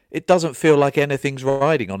 It doesn't feel like anything's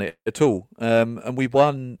riding on it at all. And we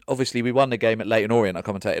won the game at Leyton Orient I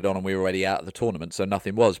commentated on, and we were already out of the tournament, so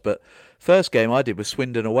nothing was. But first game I did was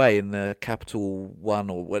Swindon away in the Capital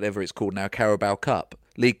One, or whatever it's called now, Carabao Cup,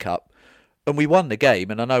 League Cup. And we won the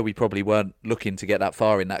game, and I know we probably weren't looking to get that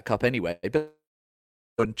far in that cup anyway, but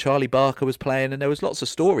when Charlie Barker was playing, and there was lots of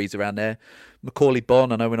stories around there. Macaulay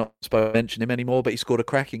Bonne, I know we're not supposed to mention him anymore, but he scored a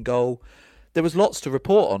cracking goal. There was lots to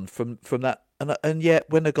report on from that, and yet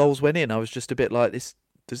when the goals went in, I was just a bit like, does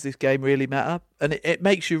this game really matter? And it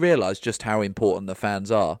makes you realise just how important the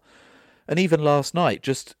fans are. And even last night,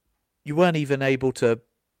 you weren't even able to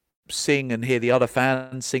sing and hear the other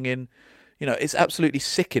fans singing. It's absolutely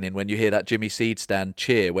sickening when you hear that Jimmy Seedstand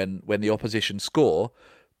cheer when the opposition score.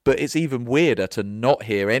 but it's even weirder to not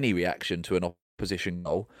hear any reaction to an opposition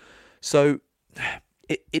goal. So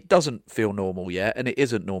it doesn't feel normal yet, and it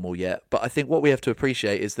isn't normal yet. But I think what we have to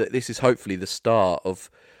appreciate is that this is hopefully the start of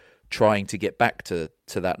trying to get back to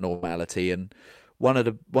that normality. And one of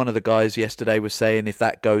the guys yesterday was saying if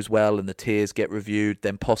that goes well and the tiers get reviewed,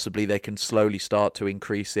 then possibly they can slowly start to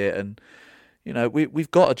increase it. And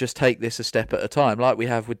we've got to just take this a step at a time, like we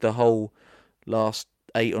have with the whole last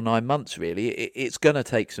 8 or 9 months. Really, it's going to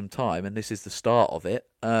take some time, and this is the start of it.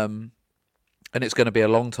 And it's going to be a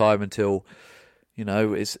long time until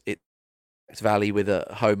it's Valley with a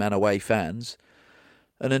home and away fans.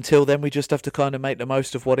 And until then, we just have to kind of make the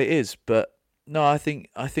most of what it is. But no, I think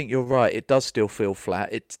you're right. It does still feel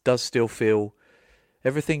flat. It does still feel...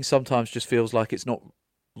 Everything sometimes just feels like it's not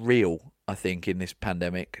real, I think, in this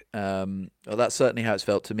pandemic. Well, that's certainly how it's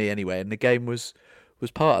felt to me anyway. And the game was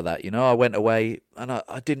part of that. I went away and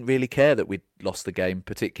I didn't really care that we'd lost the game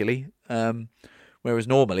particularly. Whereas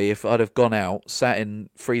normally, if I'd have gone out, sat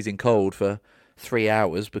in freezing cold for 3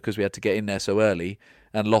 hours because we had to get in there so early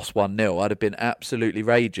and lost 1-0, I'd have been absolutely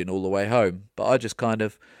raging all the way home. But I just kind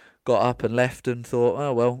of got up and left and thought,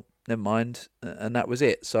 oh, well, never mind. And that was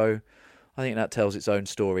it. So I think that tells its own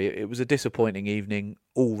story. It was a disappointing evening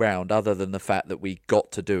all round, other than the fact that we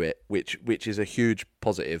got to do it, which is a huge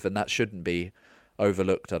positive, and that shouldn't be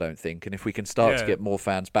overlooked, I don't think. And if we can start to get more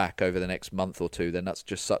fans back over the next month or two, then that's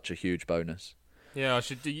just such a huge bonus. Yeah, I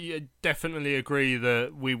should definitely agree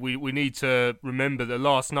that we need to remember that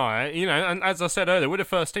last night, and as I said earlier, we're the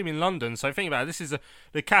first team in London. So think about it, this is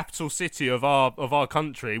the capital city of our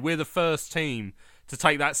country. We're the first team to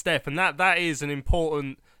take that step, and that is an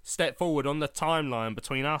important step forward on the timeline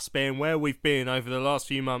between us being where we've been over the last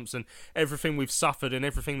few months and everything we've suffered and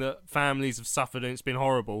everything that families have suffered, and it's been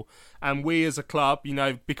horrible. And we as a club,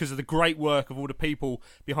 because of the great work of all the people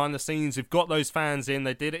behind the scenes who've got those fans in,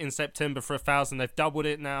 they did it in September for 1,000, they've doubled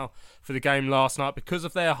it now for the game last night. Because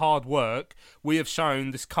of their hard work, we have shown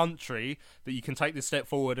this country that you can take this step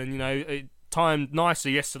forward. And it timed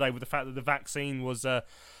nicely yesterday with the fact that the vaccine was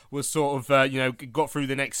sort of, got through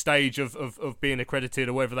the next stage of being accredited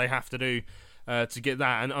or whatever they have to do to get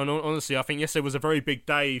that. And honestly, I think yesterday was a very big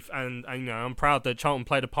day, and I'm proud that Charlton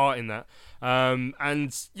played a part in that. And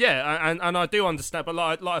I do understand, but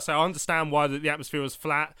like I say, I understand why the atmosphere was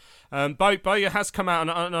flat. Bowyer has come out,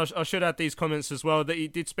 and I should add these comments as well, that he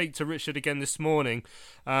did speak to Richard again this morning.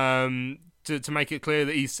 To make it clear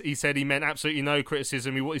that he said he meant absolutely no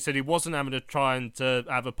criticism. He said he wasn't having to try and to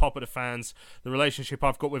have a pop at the fans. The relationship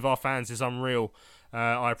I've got with our fans is unreal.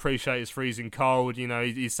 I appreciate it's freezing cold.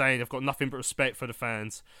 He's saying I've got nothing but respect for the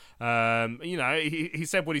fans. He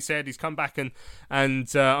said what he said. He's come back and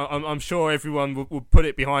I'm sure everyone will put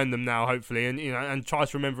it behind them now, hopefully, and try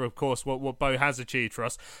to remember, of course, what Bo has achieved for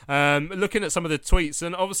us. Looking at some of the tweets,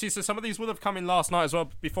 and obviously, so some of these would have come in last night as well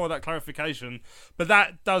before that clarification, but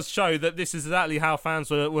that does show that this is exactly how fans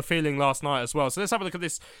were feeling last night as well. So let's have a look at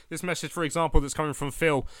this message, for example, that's coming from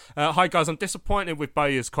Phil. Hi guys, I'm disappointed with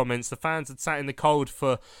Bowyer's comments. The fans had sat in the cold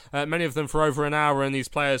for many of them for over an hour, and these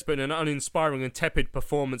players put in an uninspiring and tepid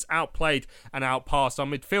performance, outplayed and outpassed. Our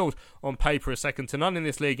midfield on paper is second to none in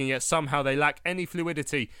this league, and yet somehow they lack any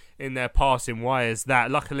fluidity in their passing. Why is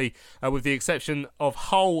that? Luckily, with the exception of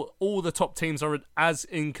Hull, all the top teams are as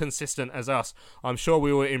inconsistent as us. I'm sure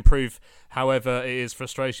we will improve. However, it is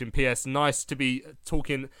frustration. P.S. Nice to be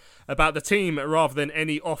talking about the team rather than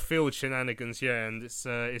any off-field shenanigans. Yeah, and it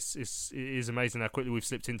is amazing how quickly we've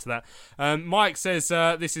slipped into that. Mike says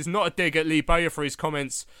this is not a dig at Lee Bowyer for his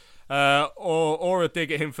comments. Or a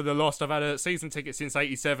dig at him for the loss. I've had a season ticket since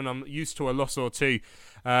 '87. I'm used to a loss or two.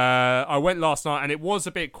 I went last night and it was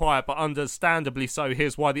a bit quiet, but understandably so.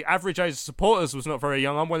 Here's why. The average age of supporters was not very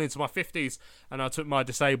young. I'm well into my 50s and I took my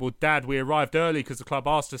disabled dad. We arrived early because the club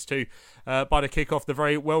asked us to. By the kick-off, the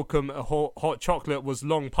very welcome hot chocolate was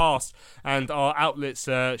long past and our outlets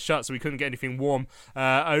shut, so we couldn't get anything warm.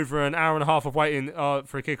 Over an hour and a half of waiting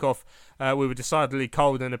for a kick-off, we were decidedly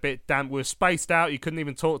cold and a bit damp. We were spaced out. You couldn't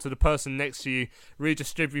even talk to the person next to you.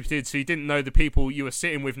 Redistributed, so you didn't know the people you were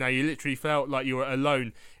sitting with now. You literally felt like you were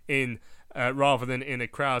alone in rather than in a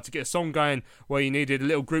crowd. To get a song going where you needed a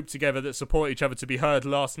little group together that support each other to be heard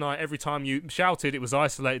last night. Every time you shouted, it was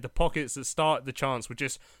isolated. The pockets that start the chants were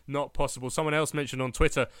just not possible. Someone else mentioned on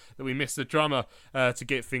Twitter that we missed the drummer to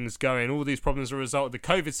get things going. All these problems are a result of the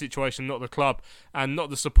COVID situation, not the club, and not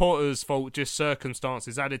the supporters' fault, just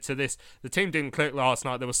circumstances. Added to this, the team didn't click last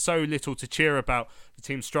night. There was so little to cheer about. The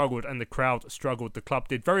team struggled and the crowd struggled. The club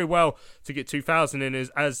did very well to get 2,000 in,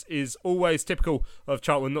 as is always typical of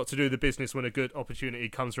Charlton, not to do the business when a good opportunity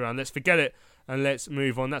comes around. Let's forget it and let's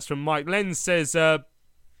move on. That's from Mike. Len says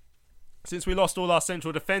Since we lost all our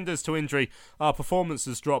central defenders to injury, our performance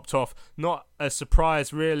has dropped off. Not a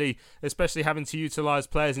surprise, really, especially having to utilise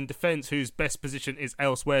players in defence whose best position is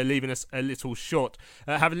elsewhere, leaving us a little short.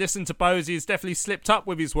 Having listened to Bose, he's definitely slipped up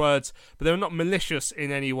with his words, but they're not malicious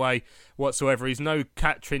in any way whatsoever. He's no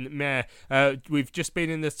Katrin Mayer. We've just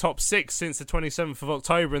been in the top 6 since the 27th of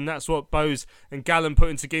October, and that's what Bose and Gallen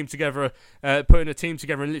putting a team together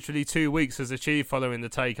in literally 2 weeks has achieved following the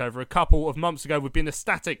takeover. A couple of months ago, we'd been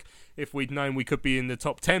ecstatic if we'd known we could be in the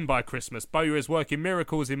top 10 by Christmas. Bowyer is working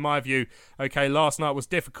miracles in my view. Okay, last night was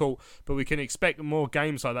difficult, but we can expect more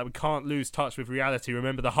games like that. We can't lose touch with reality.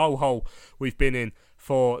 Remember the whole hole we've been in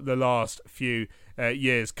for the last few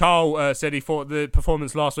years. Carl said he thought the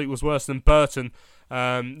performance last week was worse than Burton.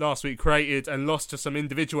 Last week created and lost to some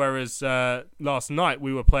individual errors. Last night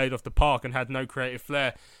we were played off the park and had no creative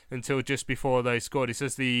flair until just before they scored. He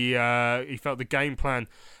says he felt the game plan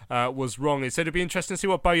was wrong. He said it'd be interesting to see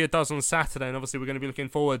what Bowyer does on Saturday, and obviously we're going to be looking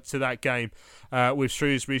forward to that game with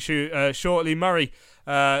Shrewsbury shortly. Murray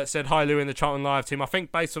said, hi Lou in the Charlton Live team. I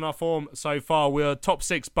think based on our form so far we're top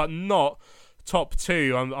 6 but not top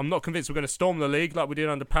 2. I'm not convinced we're going to storm the league like we did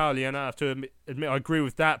under Paoli, and I have to admit I agree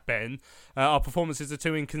with that, Ben. Our performances are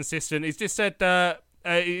too inconsistent. He's just said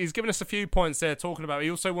he's given us a few points there talking about it.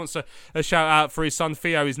 He also wants a shout out for his son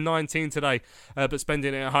Theo. He's 19 today, but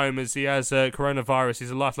spending it at home as he has coronavirus.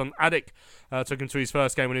 He's a lifelong addict. Took him to his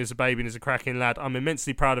first game when he was a baby and he's a cracking lad. I'm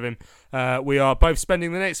immensely proud of him. We are both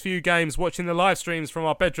spending the next few games watching the live streams from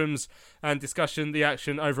our bedrooms and discussing the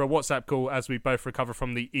action over a WhatsApp call as we both recover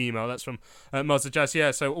from the email. That's from Mazda Jazz.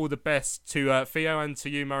 Yeah, so all the best to Theo and to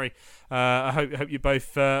you, Murray. I hope you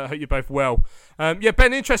both well. Yeah,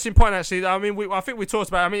 Ben, interesting point actually. I mean, I think we talked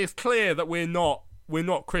about it. I mean, it's clear that we're not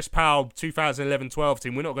Chris Powell 2011-12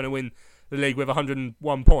 team. We're not going to win the league with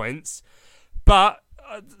 101 points. But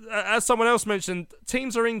as someone else mentioned,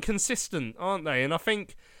 teams are inconsistent, aren't they? And I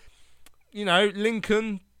think,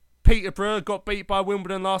 Lincoln, Peterborough got beat by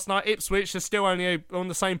Wimbledon last night. Ipswich are still only on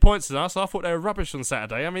the same points as us. I thought they were rubbish on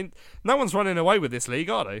Saturday. I mean, no one's running away with this league,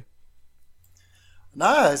 are they?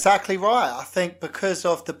 No, exactly right. I think because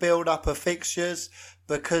of the build-up of fixtures,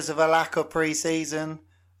 because of a lack of pre-season,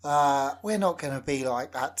 we're not going to be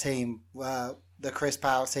like that team, the Chris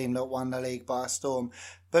Powell team that won the league by a storm.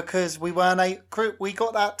 Because we got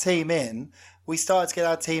that team in. We started to get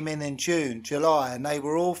our team in June, July, and they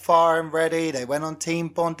were all fire and ready. They went on team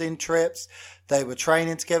bonding trips. They were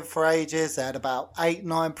training together for ages. They had about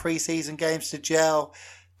 8-9 pre-season games to gel.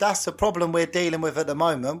 That's the problem we're dealing with at the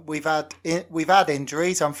moment. We've had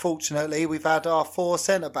injuries, unfortunately. We've had our 4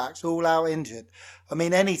 centre-backs all out injured. I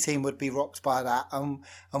mean, any team would be rocked by that, and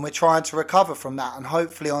we're trying to recover from that. And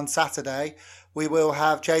hopefully on Saturday, we will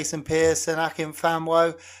have Jason Pearce and Akin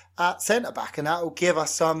Fanwo at centre-back, and that will give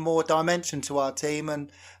us some more dimension to our team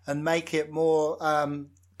and make it more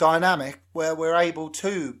dynamic, where we're able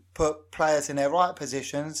to put players in their right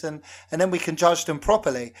positions and then we can judge them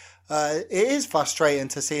properly. It is frustrating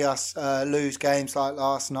to see us lose games like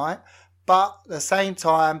last night, but at the same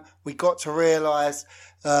time, we got to realise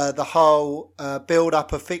the whole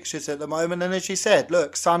build-up of fixtures at the moment. And as you said,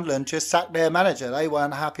 look, Sunderland just sacked their manager. They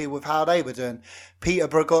weren't happy with how they were doing.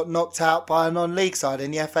 Peterborough got knocked out by a non-league side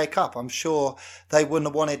in the FA Cup. I'm sure they wouldn't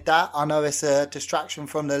have wanted that. I know it's a distraction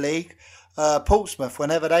from the league. Portsmouth,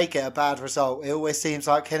 whenever they get a bad result, it always seems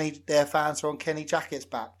like their fans are on Kenny Jackett's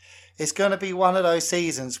back. It's going to be one of those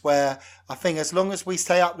seasons where I think as long as we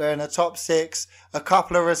stay up there in the top 6, a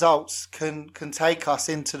couple of results can take us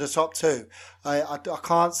into the top 2. I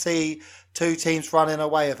can't see 2 teams running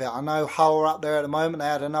away with it. I know Hull are up there at the moment. They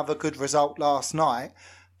had another good result last night.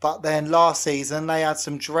 But then last season, they had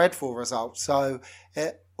some dreadful results. So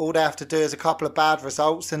all they have to do is a couple of bad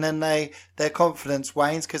results and then their confidence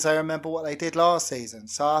wanes because they remember what they did last season.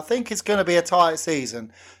 So I think it's going to be a tight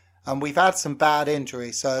season. And we've had some bad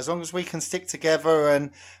injuries. So as long as we can stick together,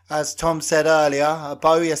 and as Tom said earlier, a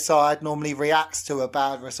Bowyer side normally reacts to a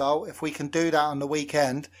bad result. If we can do that on the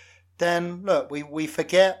weekend, then look, we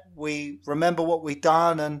forget, we remember what we've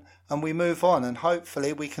done and we move on. And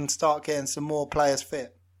hopefully we can start getting some more players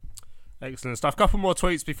fit. Excellent stuff. Couple more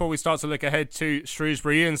tweets before we start to look ahead to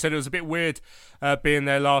Shrewsbury. Ian said it was a bit weird being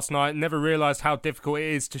there last night. Never realised how difficult it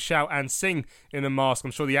is to shout and sing in a mask.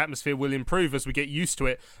 I'm sure the atmosphere will improve as we get used to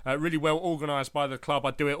it. Really well organised by the club.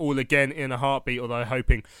 I'd do it all again in a heartbeat, although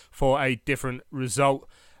hoping for a different result.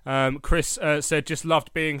 Chris said, just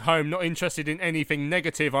loved being home, not interested in anything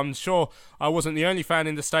negative. I'm sure I wasn't the only fan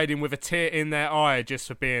in the stadium with a tear in their eye just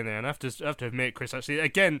for being there. And I have to admit, Chris, actually,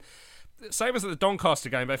 again, same as at the Doncaster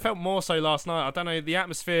game, but it felt more so last night. I don't know, the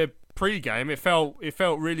atmosphere pre-game, it felt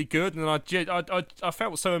really good, and I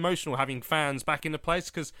felt so emotional having fans back in the place,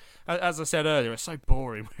 because as I said earlier, it's so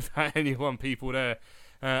boring without people there.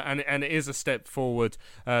 And it is a step forward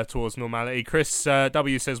towards normality. Chris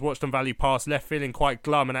W says, watched on Value Pass, left feeling quite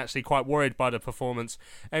glum and actually quite worried by the performance.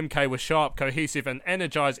 MK was sharp, cohesive and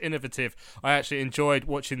energised, innovative. I actually enjoyed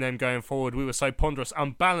watching them going forward. We were so ponderous,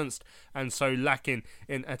 unbalanced and so lacking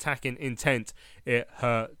in attacking intent. It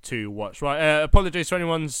hurt to watch. Right, apologies to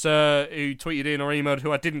anyone who tweeted in or emailed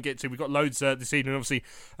who I didn't get to. We've got loads this evening, obviously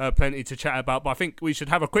plenty to chat about, but I think we should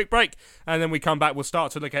have a quick break, and then we come back. We'll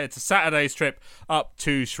start to look ahead to Saturday's trip up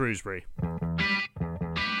to Shrewsbury.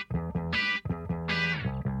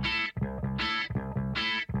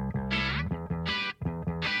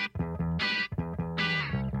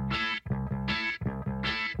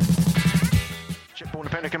 Chip ball to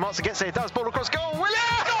Penrick, Martin gets there, does ball across goal. Williams!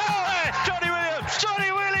 Oh!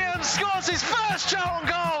 Johnny Williams scores his first Charlton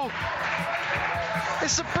goal.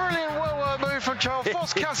 It's a brilliant, well-worked move from Charlton.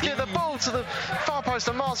 Foss casket the ball to the far post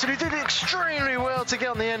of Martin, who did extremely well to get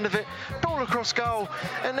on the end of it. Ball across goal,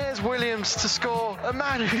 and there's Williams to score. A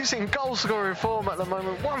man who's in goal-scoring form at the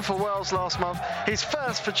moment. Won for Wales last month. His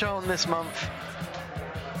first for Charlton this month.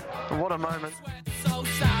 What a moment. So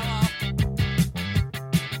sour.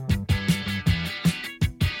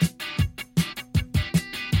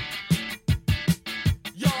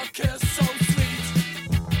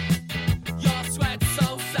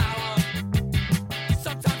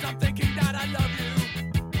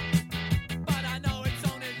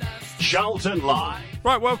 Charlton Live.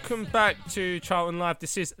 Right, welcome back to Charlton Live.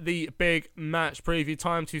 This is the big match preview.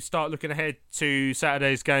 Time to start looking ahead to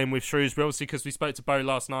Saturday's game with Shrewsbury, obviously, because we spoke to Bo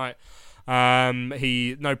last night.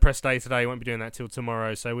 No press day today, won't be doing that till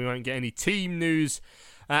tomorrow, so we won't get any team news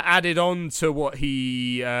added on to what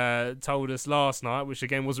he told us last night, which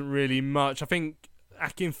again wasn't really much. I think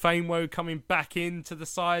Akin Famewo coming back into the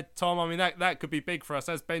side, Tom, I mean that could be big for us,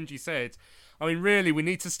 as Benji said. I mean, really, we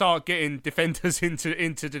need to start getting defenders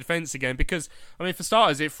into defence again, because, I mean, for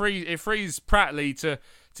starters, it frees Pratley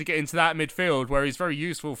to get into that midfield where he's very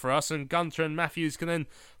useful for us, and Gunter and Matthews can then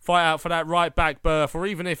fight out for that right back berth, or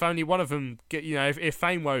even if only one of them get, if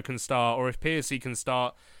Famewo can start or if Piercy can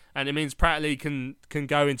start, and it means Pratley can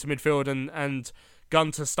go into midfield and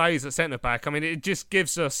Gunter stays at centre back. I mean, it just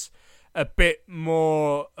gives us a bit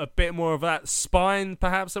more of that spine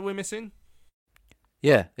perhaps that we're missing.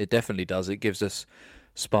 Yeah, it definitely does. It gives us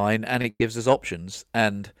spine and it gives us options.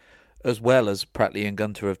 And as well as Pratley and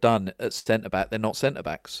Gunter have done at centre-back, they're not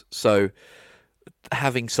centre-backs. So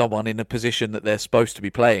having someone in a position that they're supposed to be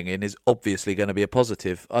playing in is obviously going to be a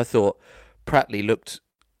positive. I thought Pratley looked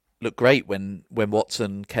great when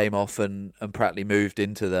Watson came off and Pratley moved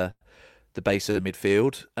into the base of the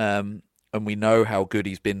midfield. And we know how good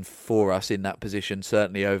he's been for us in that position,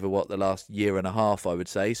 certainly over the last year and a half, I would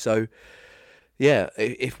say. So yeah,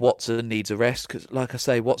 if Watson needs a rest, because like I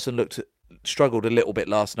say, Watson struggled a little bit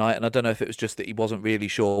last night, and I don't know if it was just that he wasn't really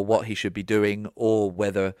sure what he should be doing or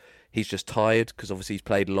whether he's just tired, because obviously he's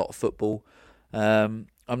played a lot of football. I'm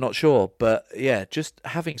not sure, but yeah, just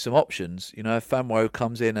having some options. If Famewo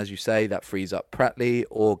comes in, as you say, that frees up Pratley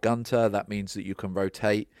or Gunter. That means that you can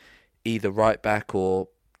rotate either right back or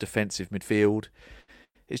defensive midfield.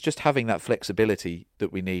 It's just having that flexibility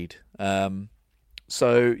that we need.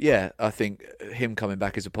 So, yeah, I think him coming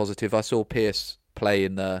back is a positive. I saw Pearce play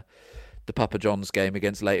in the Papa John's game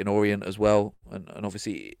against Leyton Orient as well. And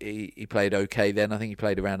obviously he played okay then. I think he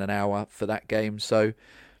played around an hour for that game. So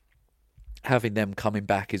having them coming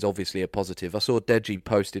back is obviously a positive. I saw Deji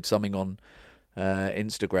posted something on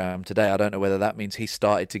Instagram today. I don't know whether that means he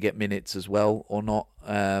started to get minutes as well or not.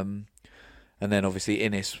 And then obviously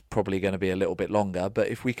Innis probably going to be a little bit longer. But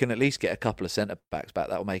if we can at least get a couple of centre-backs back,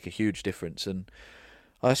 that will make a huge difference. And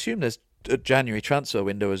I assume there's a January transfer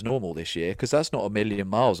window as normal this year, because that's not a million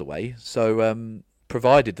miles away. So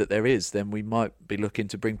provided that there is, then we might be looking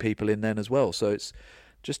to bring people in then as well. So it's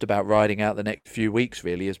just about riding out the next few weeks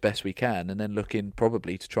really as best we can, and then looking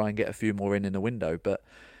probably to try and get a few more in the window. But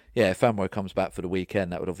yeah, if Famewo comes back for the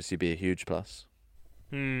weekend, that would obviously be a huge plus.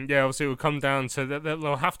 Yeah, obviously it will come down to that.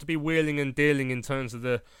 They'll have to be wheeling and dealing in terms of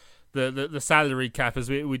the salary cap, as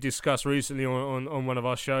we discussed recently on one of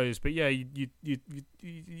our shows. But yeah,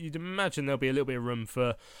 you'd imagine there'll be a little bit of room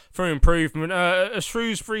for improvement. A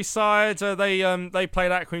Shrewsbury side, they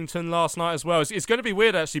played Accrington last night as well. It's going to be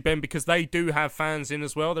weird actually, Ben, because they do have fans in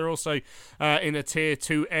as well. They're also in a tier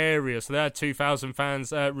 2 area, so they had 2,000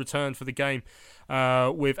 fans returned for the game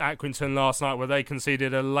with Accrington last night, where they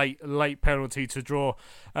conceded a late penalty to draw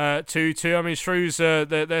 2-2. I mean, Shrews,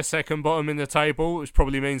 they're second bottom in the table, which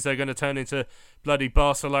probably means they're going to turn into bloody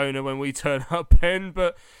Barcelona when we turn up, Ben.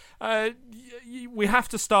 But we have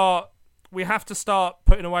to start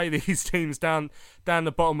putting away these teams down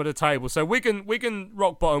the bottom of the table. So Wigan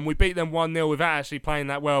rock bottom. We beat them 1-0 without actually playing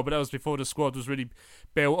that well, but that was before the squad was really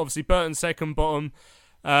built. Obviously, Burton second bottom.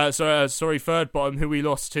 Third bottom, who we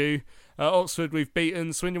lost to. Oxford we've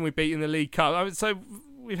beaten. Swindon we've beaten in the League Cup. I would say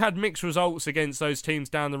we've had mixed results against those teams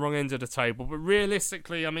down the wrong end of the table. But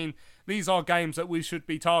realistically, I mean, these are games that we should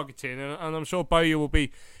be targeting, and I'm sure Bowyer will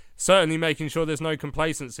be certainly making sure there's no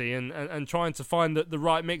complacency and trying to find the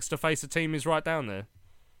right mix to face a team is right down there.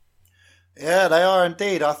 Yeah, they are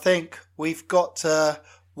indeed. I think we've got to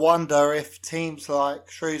wonder if teams like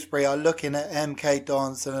Shrewsbury are looking at MK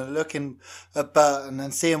Dons and are looking at Burton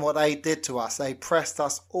and seeing what they did to us. They pressed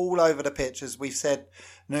us all over the pitch, as we've said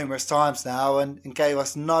numerous times now, and gave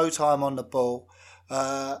us no time on the ball.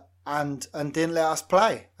 And didn't let us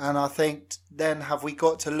play. And I think then have we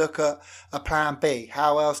got to look at a plan B?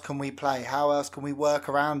 How else can we play? How else can we work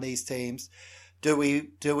around these teams? Do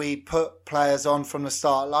we put players on from the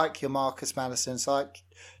start like your Marcus Madison's, like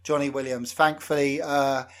Johnny Williams? Thankfully,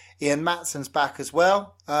 Ian Matson's back as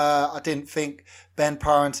well. I didn't think Ben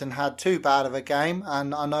Purrington had too bad of a game,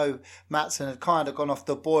 and I know Matson had kind of gone off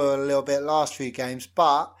the boil a little bit last few games,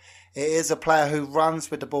 but it is a player who runs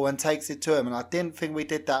with the ball and takes it to him, and I didn't think we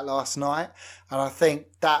did that last night. And I think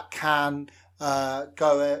that can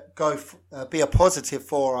be a positive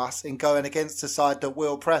for us in going against a side that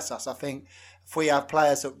will press us. I think if we have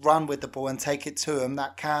players that run with the ball and take it to them,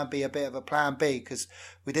 that can be a bit of a plan B, because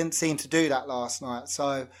we didn't seem to do that last night.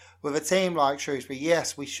 So with a team like Shrewsbury,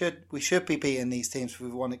 yes, we should be beating these teams if we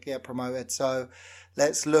want to get promoted. So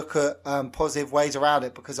let's look at positive ways around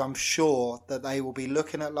it, because I'm sure that they will be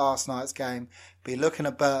looking at last night's game, be looking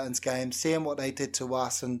at Burton's game, seeing what they did to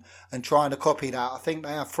us and trying to copy that. I think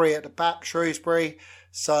they have 3 at the back, Shrewsbury.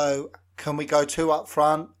 So can we go 2 up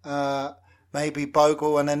front? Maybe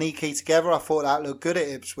Bogle and Aniki together. I thought that looked good at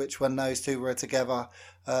Ipswich when those two were together.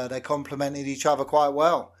 They complemented each other quite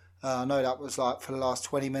well. I know that was like for the last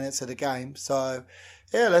 20 minutes of the game. So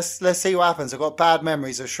yeah, let's see what happens. I've got bad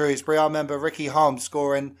memories of Shrewsbury. I remember Ricky Holmes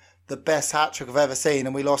scoring the best hat-trick I've ever seen,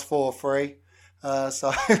 and we lost 4-3.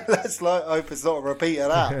 So let's hope it's not a repeat of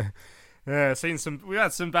that. Yeah, we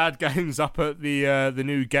had some bad games up at the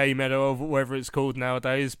new Gay Meadow, or whatever it's called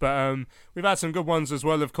nowadays, but we've had some good ones as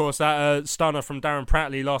well. Of course, that stunner from Darren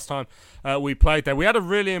Pratley last time we played there. We had a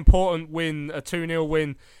really important win, a 2-0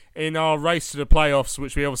 win in our race to the playoffs,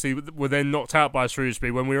 which we obviously were then knocked out by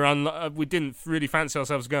Shrewsbury when we didn't really fancy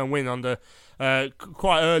ourselves going to win under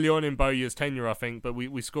quite early on in Bowyer's tenure, I think, but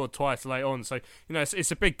we scored twice late on. So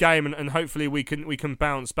it's a big game, and hopefully we can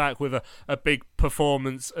bounce back with a big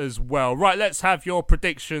performance as well. Right, let's have your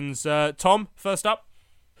predictions. Tom, first up.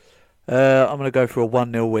 I'm going to go for a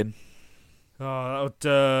 1-0 win. That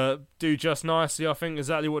would do just nicely, I think,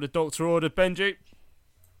 exactly what the doctor ordered. Benji?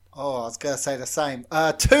 Oh, I was going to say the same.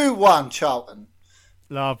 2-1 Charlton.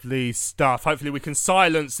 Lovely stuff. Hopefully we can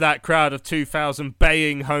silence that crowd of 2,000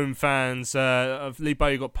 baying home fans. Lee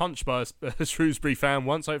Bowyer got punched by a Shrewsbury fan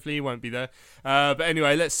once. Hopefully he won't be there. But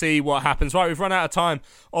anyway, let's see what happens. Right, we've run out of time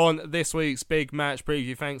on this week's big match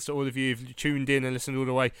preview. Thanks to all of you who've tuned in and listened all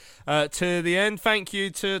the way to the end. Thank you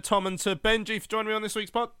to Tom and to Benji for joining me on this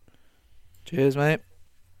week's pod. Cheers, mate.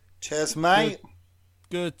 Cheers, mate.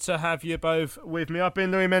 Good to have you both with me. I've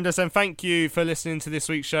been Louis Mendes, and thank you for listening to this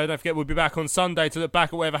week's show. Don't forget, we'll be back on Sunday to look back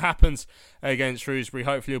at whatever happens against Shrewsbury.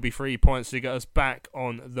 Hopefully it'll be 3 points to get us back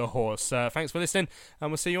on the horse. Thanks for listening,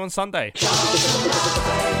 and we'll see you on Sunday.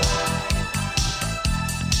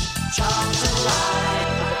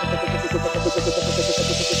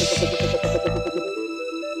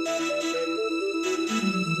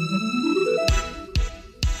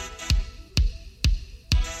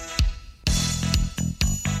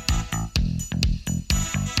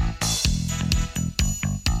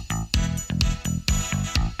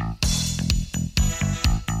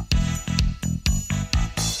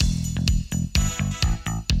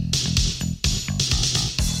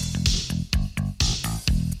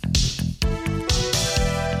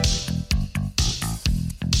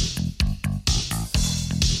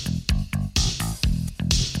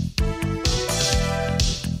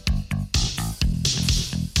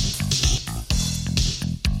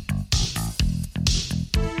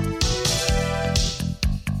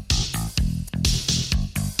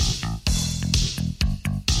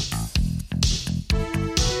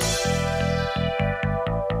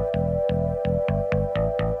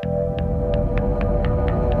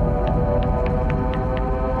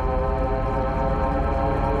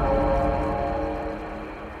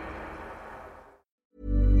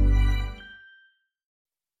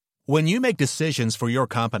 When you make decisions for your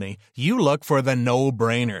company, you look for the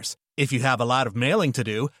no-brainers. If you have a lot of mailing to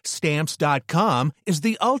do, Stamps.com is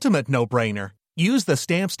the ultimate no-brainer. Use the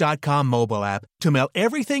Stamps.com mobile app to mail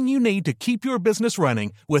everything you need to keep your business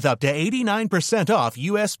running with up to 89% off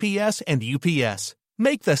USPS and UPS.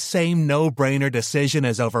 Make the same no-brainer decision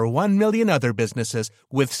as over 1 million other businesses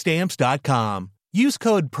with Stamps.com. Use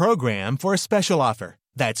code PROGRAM for a special offer.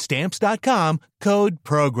 That's Stamps.com, code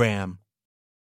PROGRAM.